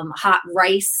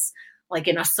rice, like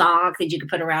in a sock that you could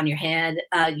put around your head,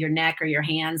 your neck, or your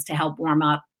hands to help warm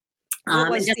up.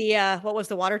 And just What was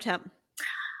the water temp?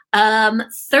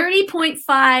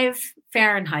 30.5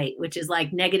 Fahrenheit, which is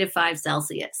like -5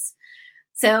 Celsius.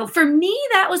 So for me,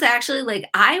 that was actually like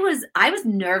I was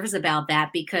nervous about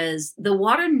that, because the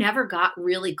water never got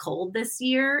really cold this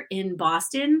year in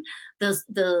Boston.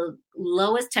 The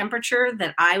lowest temperature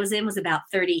that I was in was about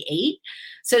 38.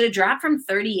 So to drop from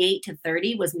 38 to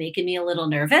 30 was making me a little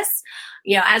nervous.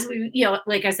 As we,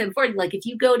 like I said before, like if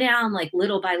you go down like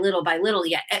little by little by little,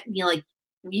 yeah, like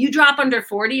you drop under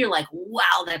 40, you're like,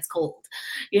 wow, that's cold,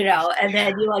 and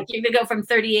then you go from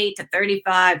 38 to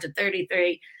 35 to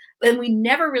 33. and we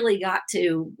never really got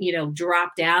to,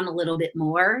 drop down a little bit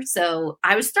more. So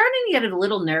I was starting to get a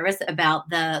little nervous about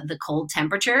the cold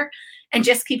temperature, and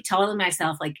just keep telling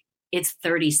myself, like, it's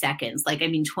 30 seconds. Like, I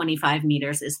mean, 25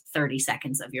 meters is 30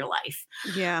 seconds of your life.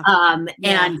 Yeah.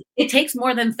 And it takes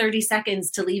more than 30 seconds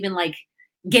to even like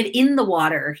get in the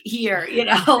water here,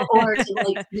 or to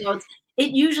like,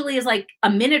 it usually is like a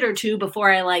minute or two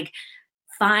before I like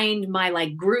find my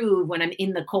like groove when I'm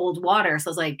in the cold water.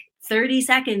 So it's like 30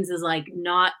 seconds is like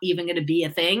not even going to be a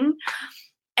thing.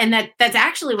 And that's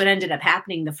actually what ended up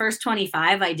happening. The first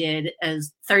 25 I did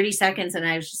as 30 seconds. And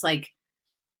I was just like,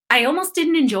 I almost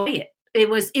didn't enjoy it. It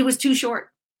was too short.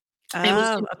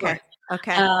 Oh, okay. Short.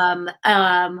 Okay.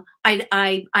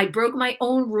 I broke my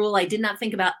own rule. I did not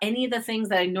think about any of the things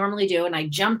that I normally do, and I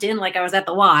jumped in like I was at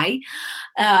the Y.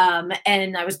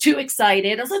 And I was too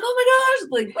excited. I was like, oh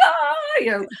my gosh,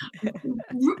 like,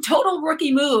 total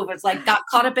rookie move. It's like got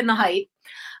caught up in the hype.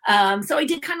 So I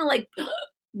did kind of like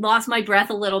lost my breath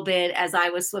a little bit as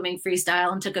I was swimming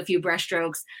freestyle and took a few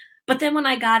breaststrokes. But then when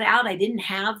I got out, I didn't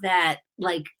have that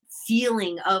like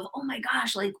feeling of, oh my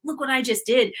gosh, like, look what I just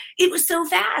did. It was so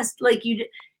fast. Like you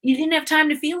didn't have time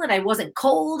to feel it. I wasn't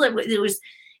cold. It was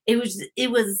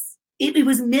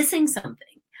missing something.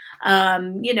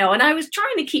 And I was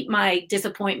trying to keep my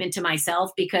disappointment to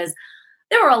myself, because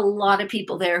there were a lot of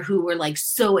people there who were like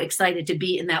so excited to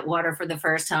be in that water for the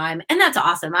first time. And that's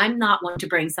awesome. I'm not one to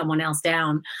bring someone else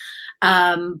down.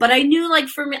 But I knew, like,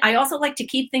 for me, I also like to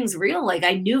keep things real. Like,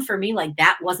 I knew for me, like,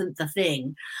 that wasn't the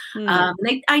thing.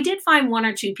 I did find one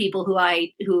or two people who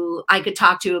I could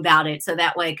talk to about it, so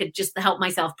that way I could just help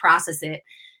myself process it.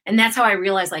 And that's how I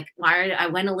realized, like, I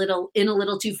went a little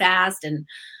too fast. And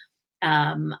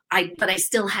but I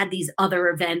still had these other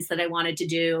events that I wanted to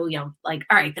do, like,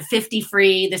 all right, the 50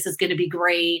 free, this is going to be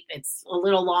great. It's a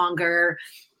little longer.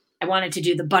 I wanted to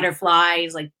do the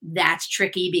butterflies. Like, that's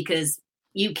tricky because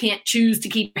you can't choose to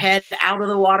keep your head out of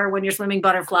the water when you're swimming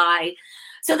butterfly.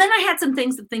 So then I had some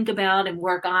things to think about and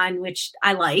work on, which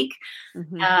I like.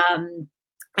 Mm-hmm.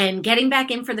 And getting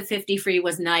back in for the 50 free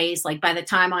was nice. Like, by the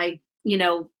time I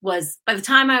was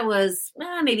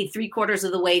maybe 3/4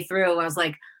 of the way through, I was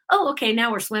like, oh, okay,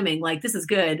 now we're swimming. Like, this is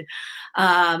good.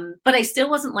 But I still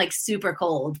wasn't like super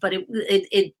cold, but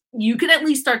it you could at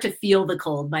least start to feel the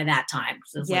cold by that time.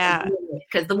 So yeah.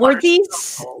 Because the water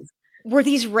so cold. Were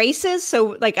these races?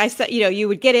 So like I said, you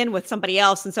would get in with somebody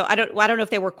else. And so I don't know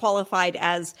if they were qualified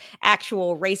as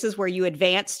actual races where you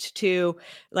advanced to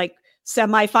like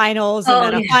semifinals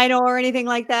and then a final or anything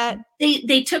like that.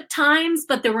 They took times,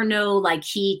 but there were no like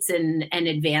heats and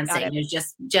advancing. It was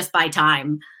just by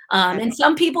time. And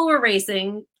some people were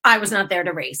racing. I was not there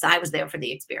to race. I was there for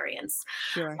the experience.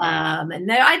 Sure.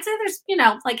 And I'd say there's,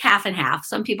 like half and half.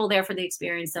 Some people there for the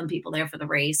experience, some people there for the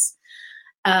race.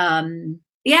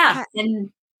 Yeah. And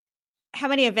how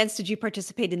many events did you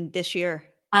participate in this year?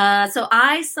 So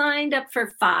I signed up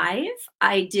for 5.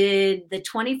 I did the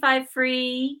 25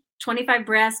 free, 25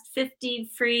 breast, 50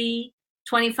 free,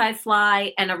 25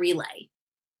 fly, and a relay.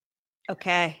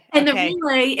 Okay. And the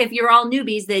relay, if you're all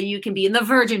newbies, then you can be in the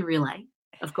virgin relay,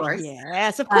 of course.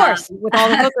 Yes, of course. With all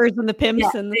the hookers and the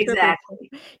pimps and the exactly.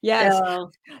 Yes.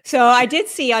 So I did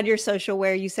see on your social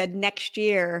where you said next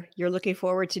year you're looking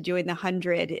forward to doing the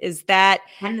 100. Is that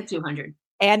and the 200?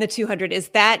 And the 200, is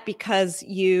that because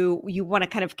you want to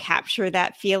kind of capture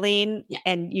that feeling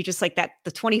and you just like that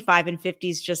the 25 and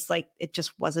 50s just like it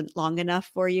just wasn't long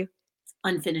enough for you?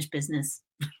 Unfinished business.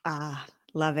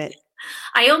 Love it.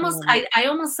 I almost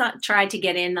tried to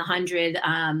get in the 100.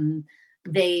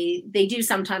 They do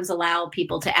sometimes allow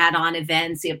people to add on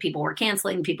events. People were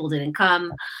canceling, people didn't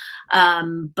come.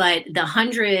 But the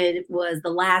 100 was the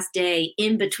last day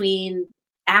in between,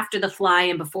 after the fly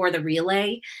and before the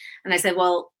relay. And I said,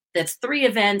 well, that's 3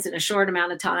 events in a short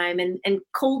amount of time. And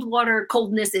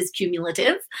coldness is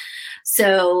cumulative.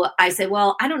 So I said,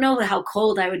 well, I don't know how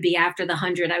cold I would be after the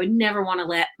 100. I would never want to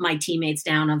let my teammates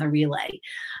down on the relay.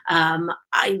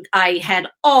 I had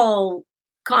all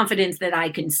confidence that I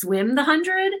can swim the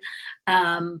 100.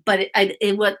 But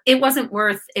it wasn't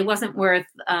worth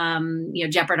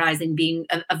jeopardizing being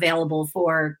available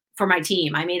for my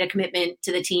team. I made a commitment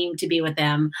to the team to be with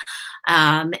them.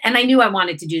 And I knew I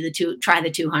wanted to try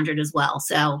the 200 as well.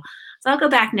 So I'll go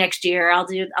back next year. I'll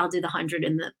do the 100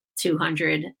 and the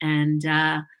 200 and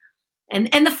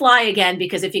the fly again,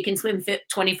 because if you can swim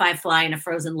 25 fly in a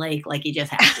frozen lake, like, you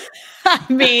just have to.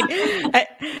 I mean,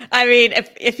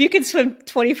 if you can swim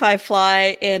 25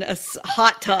 fly in a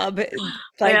hot tub,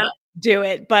 like, do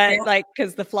it, but Yeah. like,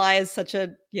 because the fly is such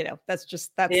a, that's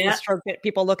the Yeah. stroke that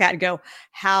people look at and go,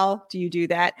 how do you do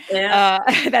that? Yeah.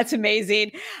 That's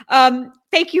amazing.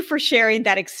 Thank you for sharing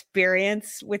that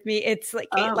experience with me. It's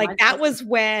Oh, like my that pleasure. was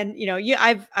when,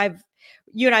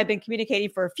 you and I've been communicating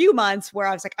for a few months where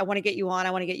I was like, I want to get you on.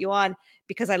 I want to get you on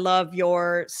because I love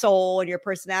your soul and your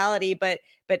personality. But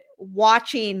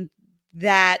watching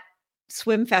that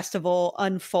swim festival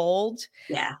unfold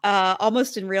Yeah.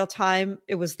 almost in real time,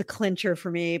 it was the clincher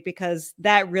for me because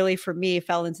that really for me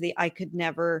fell into the I could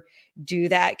never do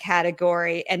that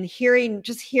category. And hearing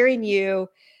you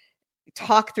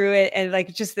talk through it and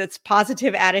like just this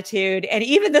positive attitude and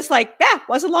even this like, yeah,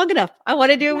 wasn't long enough, I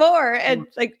want to do more, Yeah. and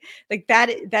like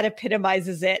that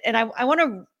epitomizes it. And I want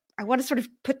to sort of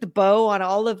put the bow on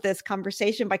all of this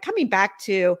conversation by coming back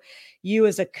to you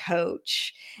as a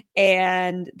coach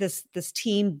and this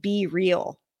team Be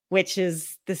Real, which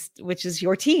is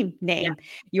your team Yeah. name.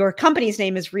 Your company's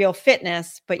name is Real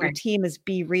Fitness, but your Right. team is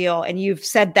Be Real, and you've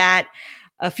said that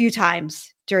a few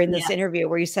times during Yeah. this interview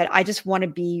where you said, I just want to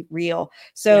be real. Yeah.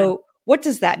 So what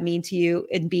does that mean to you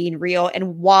in being real?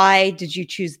 And why did you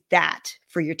choose that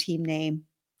for your team name?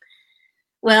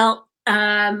 Well,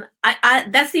 I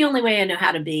that's the only way I know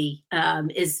how to be,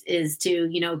 is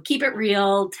to, keep it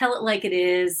real, tell it like it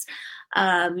is.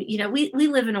 We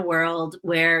live in a world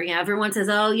where, everyone says,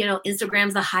 oh,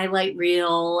 Instagram's the highlight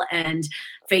reel, and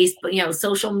Facebook,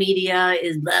 social media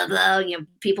is blah, blah,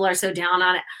 people are so down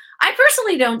on it. I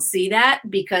personally don't see that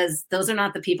because those are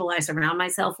not the people I surround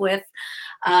myself with.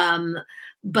 Um,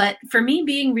 but for me,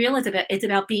 being real, it's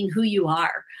about being who you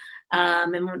are.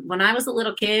 And when I was a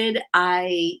little kid,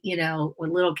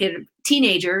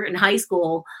 teenager in high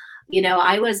school,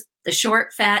 I was the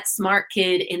short, fat, smart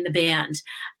kid in the band.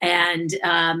 And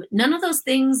none of those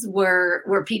things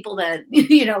were people that,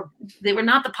 they were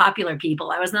not the popular people.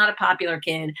 I was not a popular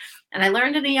kid. And I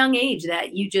learned at a young age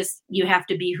that you have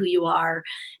to be who you are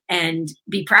and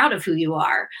be proud of who you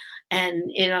are. And,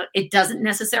 it doesn't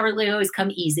necessarily always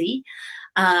come easy.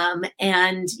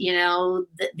 And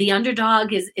the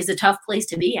underdog is a tough place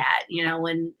to be at,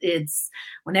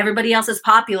 when everybody else is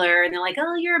popular and they're like,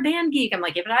 oh, you're a band geek. I'm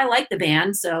like, yeah, but I like the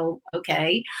band. So,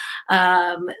 okay.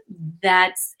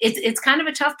 It's kind of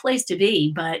a tough place to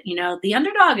be, but the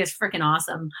underdog is freaking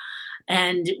awesome,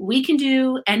 and we can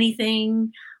do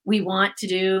anything we want to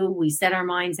do. We set our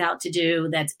minds out to do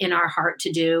that's in our heart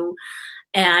to do.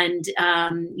 And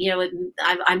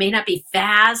I may not be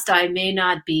fast, I may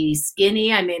not be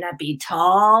skinny, I may not be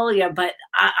tall, but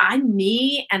I'm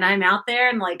me, and I'm out there,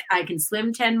 and like I can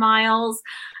swim 10 miles,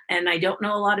 and I don't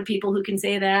know a lot of people who can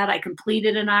say that. I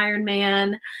completed an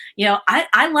Ironman.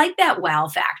 I like that wow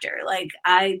factor. Like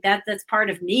that's part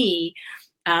of me.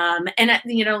 And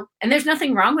there's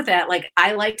nothing wrong with that. Like,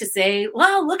 I like to say,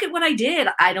 well, look at what I did.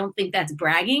 I don't think that's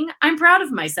bragging. I'm proud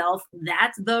of myself.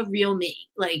 That's the real me.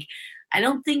 Like, I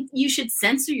don't think you should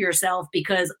censor yourself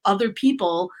because other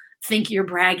people think you're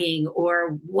bragging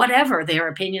or whatever their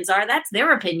opinions are. That's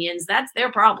their opinions. That's their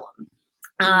problem.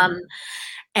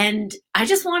 And I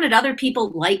just wanted other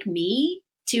people like me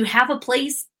to have a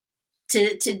place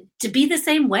to be the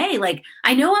same way. Like,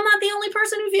 I know I'm not the only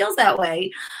person who feels that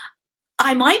way.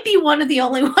 I might be one of the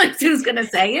only ones who's going to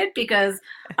say it because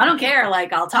I don't care.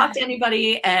 Like, I'll talk to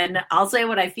anybody and I'll say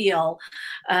what I feel.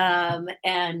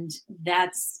 And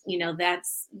that's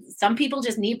some people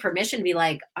just need permission to be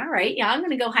like, all right, yeah, I'm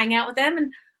going to go hang out with them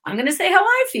and I'm going to say how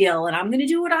I feel and I'm going to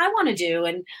do what I want to do.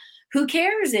 And who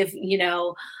cares if,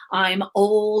 I'm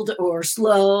old or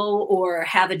slow or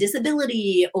have a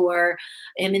disability or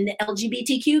am in the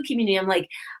LGBTQ community. I'm like,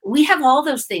 we have all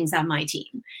those things on my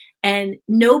team. And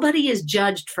nobody is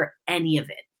judged for any of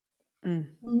it.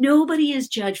 Nobody is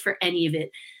judged for any of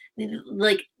it.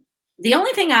 Like, the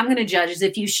only thing I'm going to judge is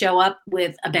if you show up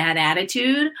with a bad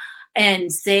attitude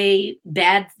and say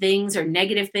bad things or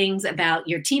negative things about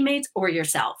your teammates or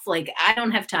yourself. Like, I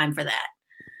don't have time for that.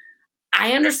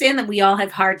 I understand that we all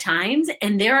have hard times,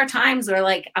 and there are times where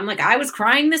I'm like, I was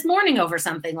crying this morning over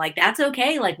something. Like, that's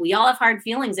okay. Like, we all have hard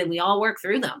feelings and we all work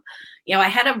through them. I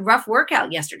had a rough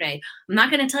workout yesterday. I'm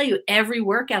not going to tell you every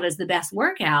workout is the best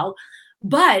workout,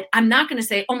 but I'm not going to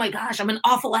say, oh my gosh, I'm an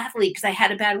awful athlete because I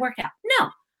had a bad workout. No,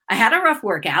 I had a rough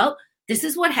workout. This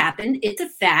is what happened. It's a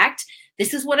fact.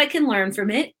 This is what I can learn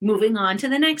from it. Moving on to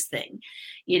the next thing,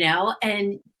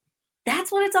 and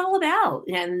that's what it's all about.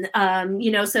 And,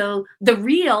 so the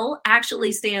real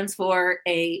actually stands for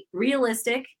a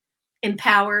realistic,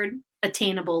 empowered,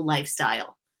 attainable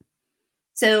lifestyle.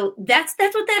 So that's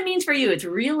what that means for you. It's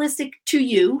realistic to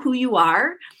you, who you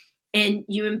are, and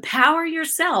you empower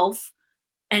yourself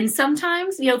And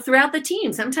sometimes, throughout the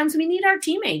team, sometimes we need our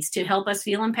teammates to help us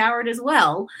feel empowered as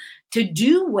well to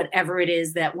do whatever it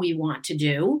is that we want to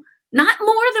do. Not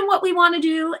more than what we want to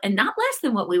do and not less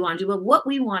than what we want to do, but what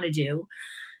we want to do.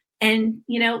 And,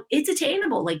 it's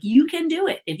attainable. Like, you can do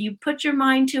it. If you put your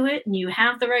mind to it and you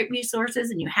have the right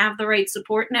resources and you have the right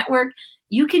support network,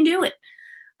 you can do it.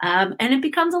 And it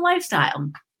becomes a lifestyle.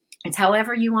 It's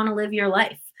however you want to live your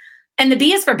life. And the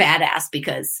B is for badass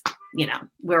because,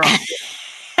 we're all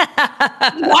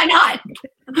why not?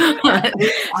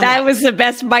 That was the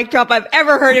best mic drop I've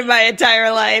ever heard in my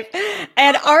entire life.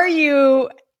 And are you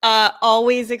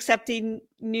always accepting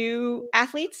new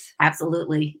athletes?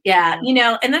 Absolutely. Yeah.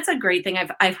 And that's a great thing.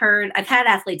 I've had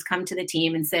athletes come to the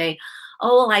team and say,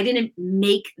 oh, I didn't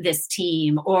make this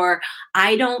team, or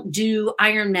I don't do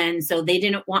Ironman, so they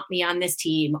didn't want me on this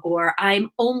team, or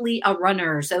I'm only a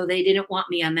runner, so they didn't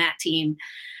want me on that team.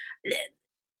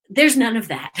 There's none of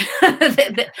that.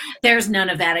 There's none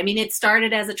of that. I mean, it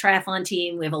started as a triathlon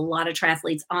team. We have a lot of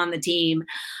triathletes on the team.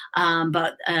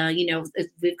 But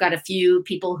we've got a few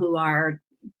people who are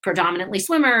predominantly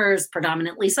swimmers,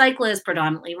 predominantly cyclists,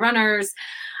 predominantly runners.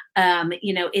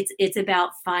 It's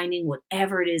about finding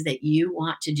whatever it is that you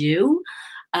want to do,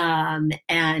 and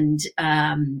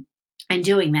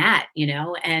doing that,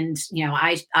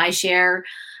 I share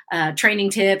training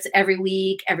tips every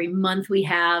week. Every month we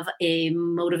have a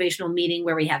motivational meeting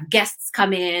where we have guests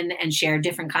come in and share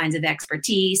different kinds of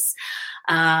expertise.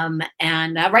 And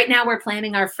right now we're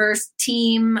planning our first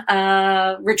team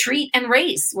retreat and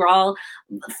race. We're all,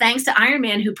 thanks to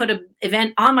Ironman, who put an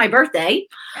event on my birthday.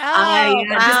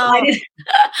 I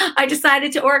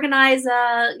decided to organize,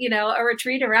 a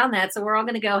retreat around that. So we're all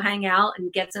going to go hang out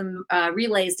and get some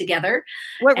relays together.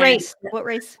 What race?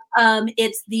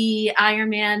 It's the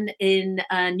Ironman in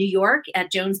New York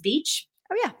at Jones Beach.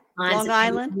 Oh yeah, Long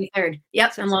Island. 23rd.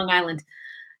 Yep, in Long Island.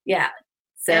 Yeah.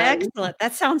 So excellent.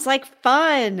 That sounds like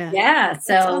fun. Yeah.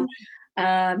 So,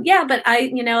 but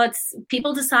it's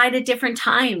people decide at different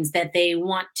times that they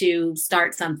want to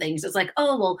start something. So it's like,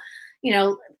 oh, well,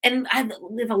 and I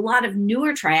have a lot of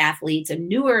newer triathletes and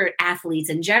newer athletes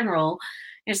in general.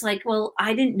 It's like, well,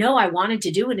 I didn't know I wanted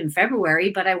to do it in February,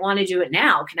 but I want to do it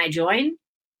now. Can I join?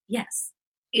 Yes.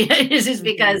 It's just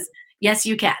because, yes,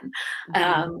 you can.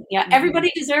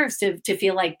 Everybody deserves to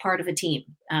feel like part of a team.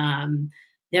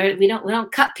 We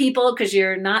don't cut people because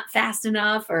you're not fast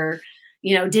enough or,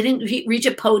 didn't reach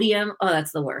a podium. Oh,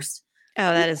 that's the worst.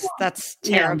 Oh, that's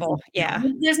terrible. Yeah.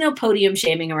 There's no podium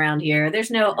shaming around here. There's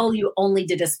no, oh, you only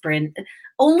did a sprint.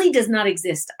 Only does not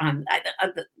exist on,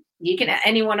 you can,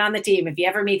 anyone on the team, if you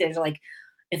ever meet, there's like,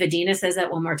 if Adina says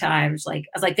that one more time, I was like,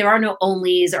 there are no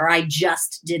onlys, or I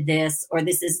just did this, or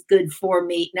this is good for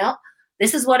me. No,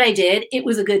 this is what I did. It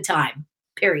was a good time,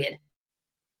 period.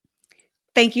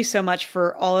 Thank you so much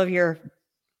for all of your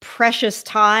precious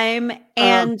time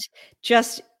and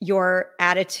just your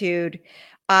attitude.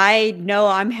 I know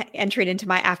I'm entering into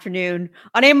my afternoon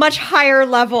on a much higher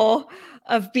level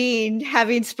of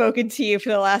having spoken to you for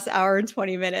the last hour and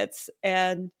 20 minutes.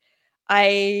 And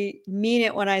I mean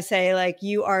it when I say, like,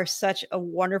 you are such a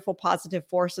wonderful, positive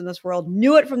force in this world.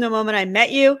 Knew it from the moment I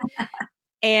met you.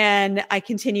 And I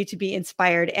continue to be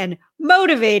inspired and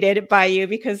motivated by you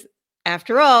because,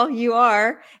 after all, you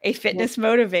are a fitness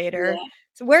motivator. Yeah.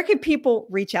 So where can people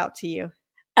reach out to you?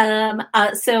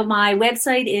 So my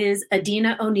website is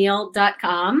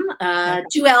adinaoneil.com,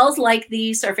 2 L's like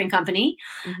the surfing company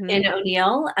in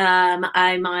O'Neill.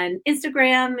 I'm on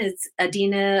Instagram. It's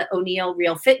Adina O'Neill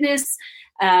Real Fitness.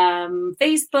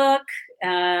 Facebook.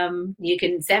 You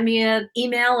can send me an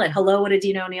email at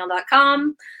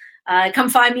hello@adinaoneil.com. Come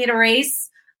find me at a race.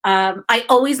 I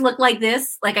always look like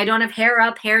this. Like, I don't have hair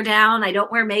up, hair down. I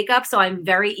don't wear makeup, so I'm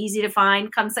very easy to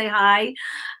find. Come say hi.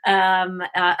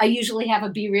 I usually have a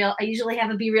Be Real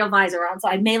visor on, so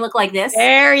I may look like this.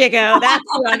 There you go. That's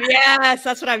one. Yes,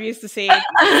 that's what I'm used to seeing.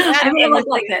 I may look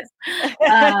like this.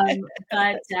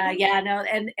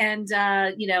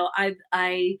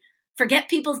 I forget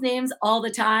people's names all the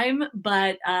time,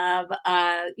 but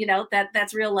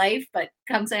that's real life. But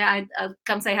come say hi. I'd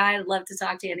love to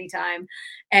talk to you anytime.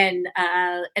 And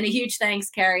a huge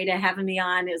thanks, Carrie, to having me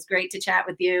on. It was great to chat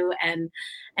with you and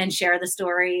share the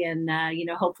story. And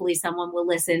hopefully someone will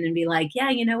listen and be like, yeah,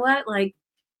 you know what? Like,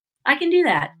 I can do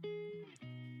that.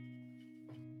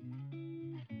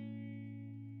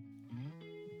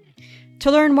 To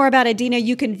learn more about Adina,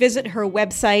 you can visit her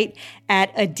website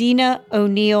at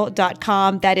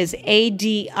adinaoneil.com. That is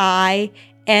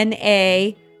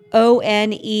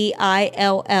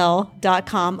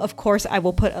ADINAONEILL.com. Of course, I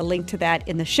will put a link to that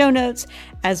in the show notes,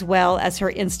 as well as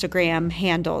her Instagram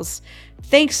handles.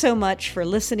 Thanks so much for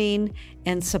listening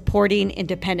and supporting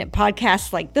independent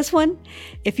podcasts like this one.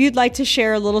 If you'd like to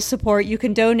share a little support, you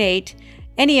can donate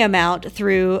any amount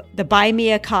through the Buy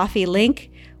Me a Coffee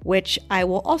link, which I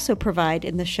will also provide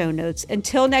in the show notes.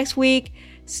 Until next week,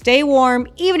 stay warm.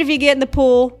 Even if you get in the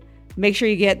pool, make sure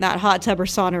you get in that hot tub or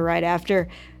sauna right after,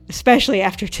 especially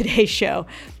after today's show.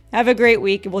 Have a great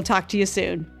week, and we'll talk to you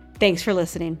soon. Thanks for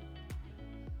listening.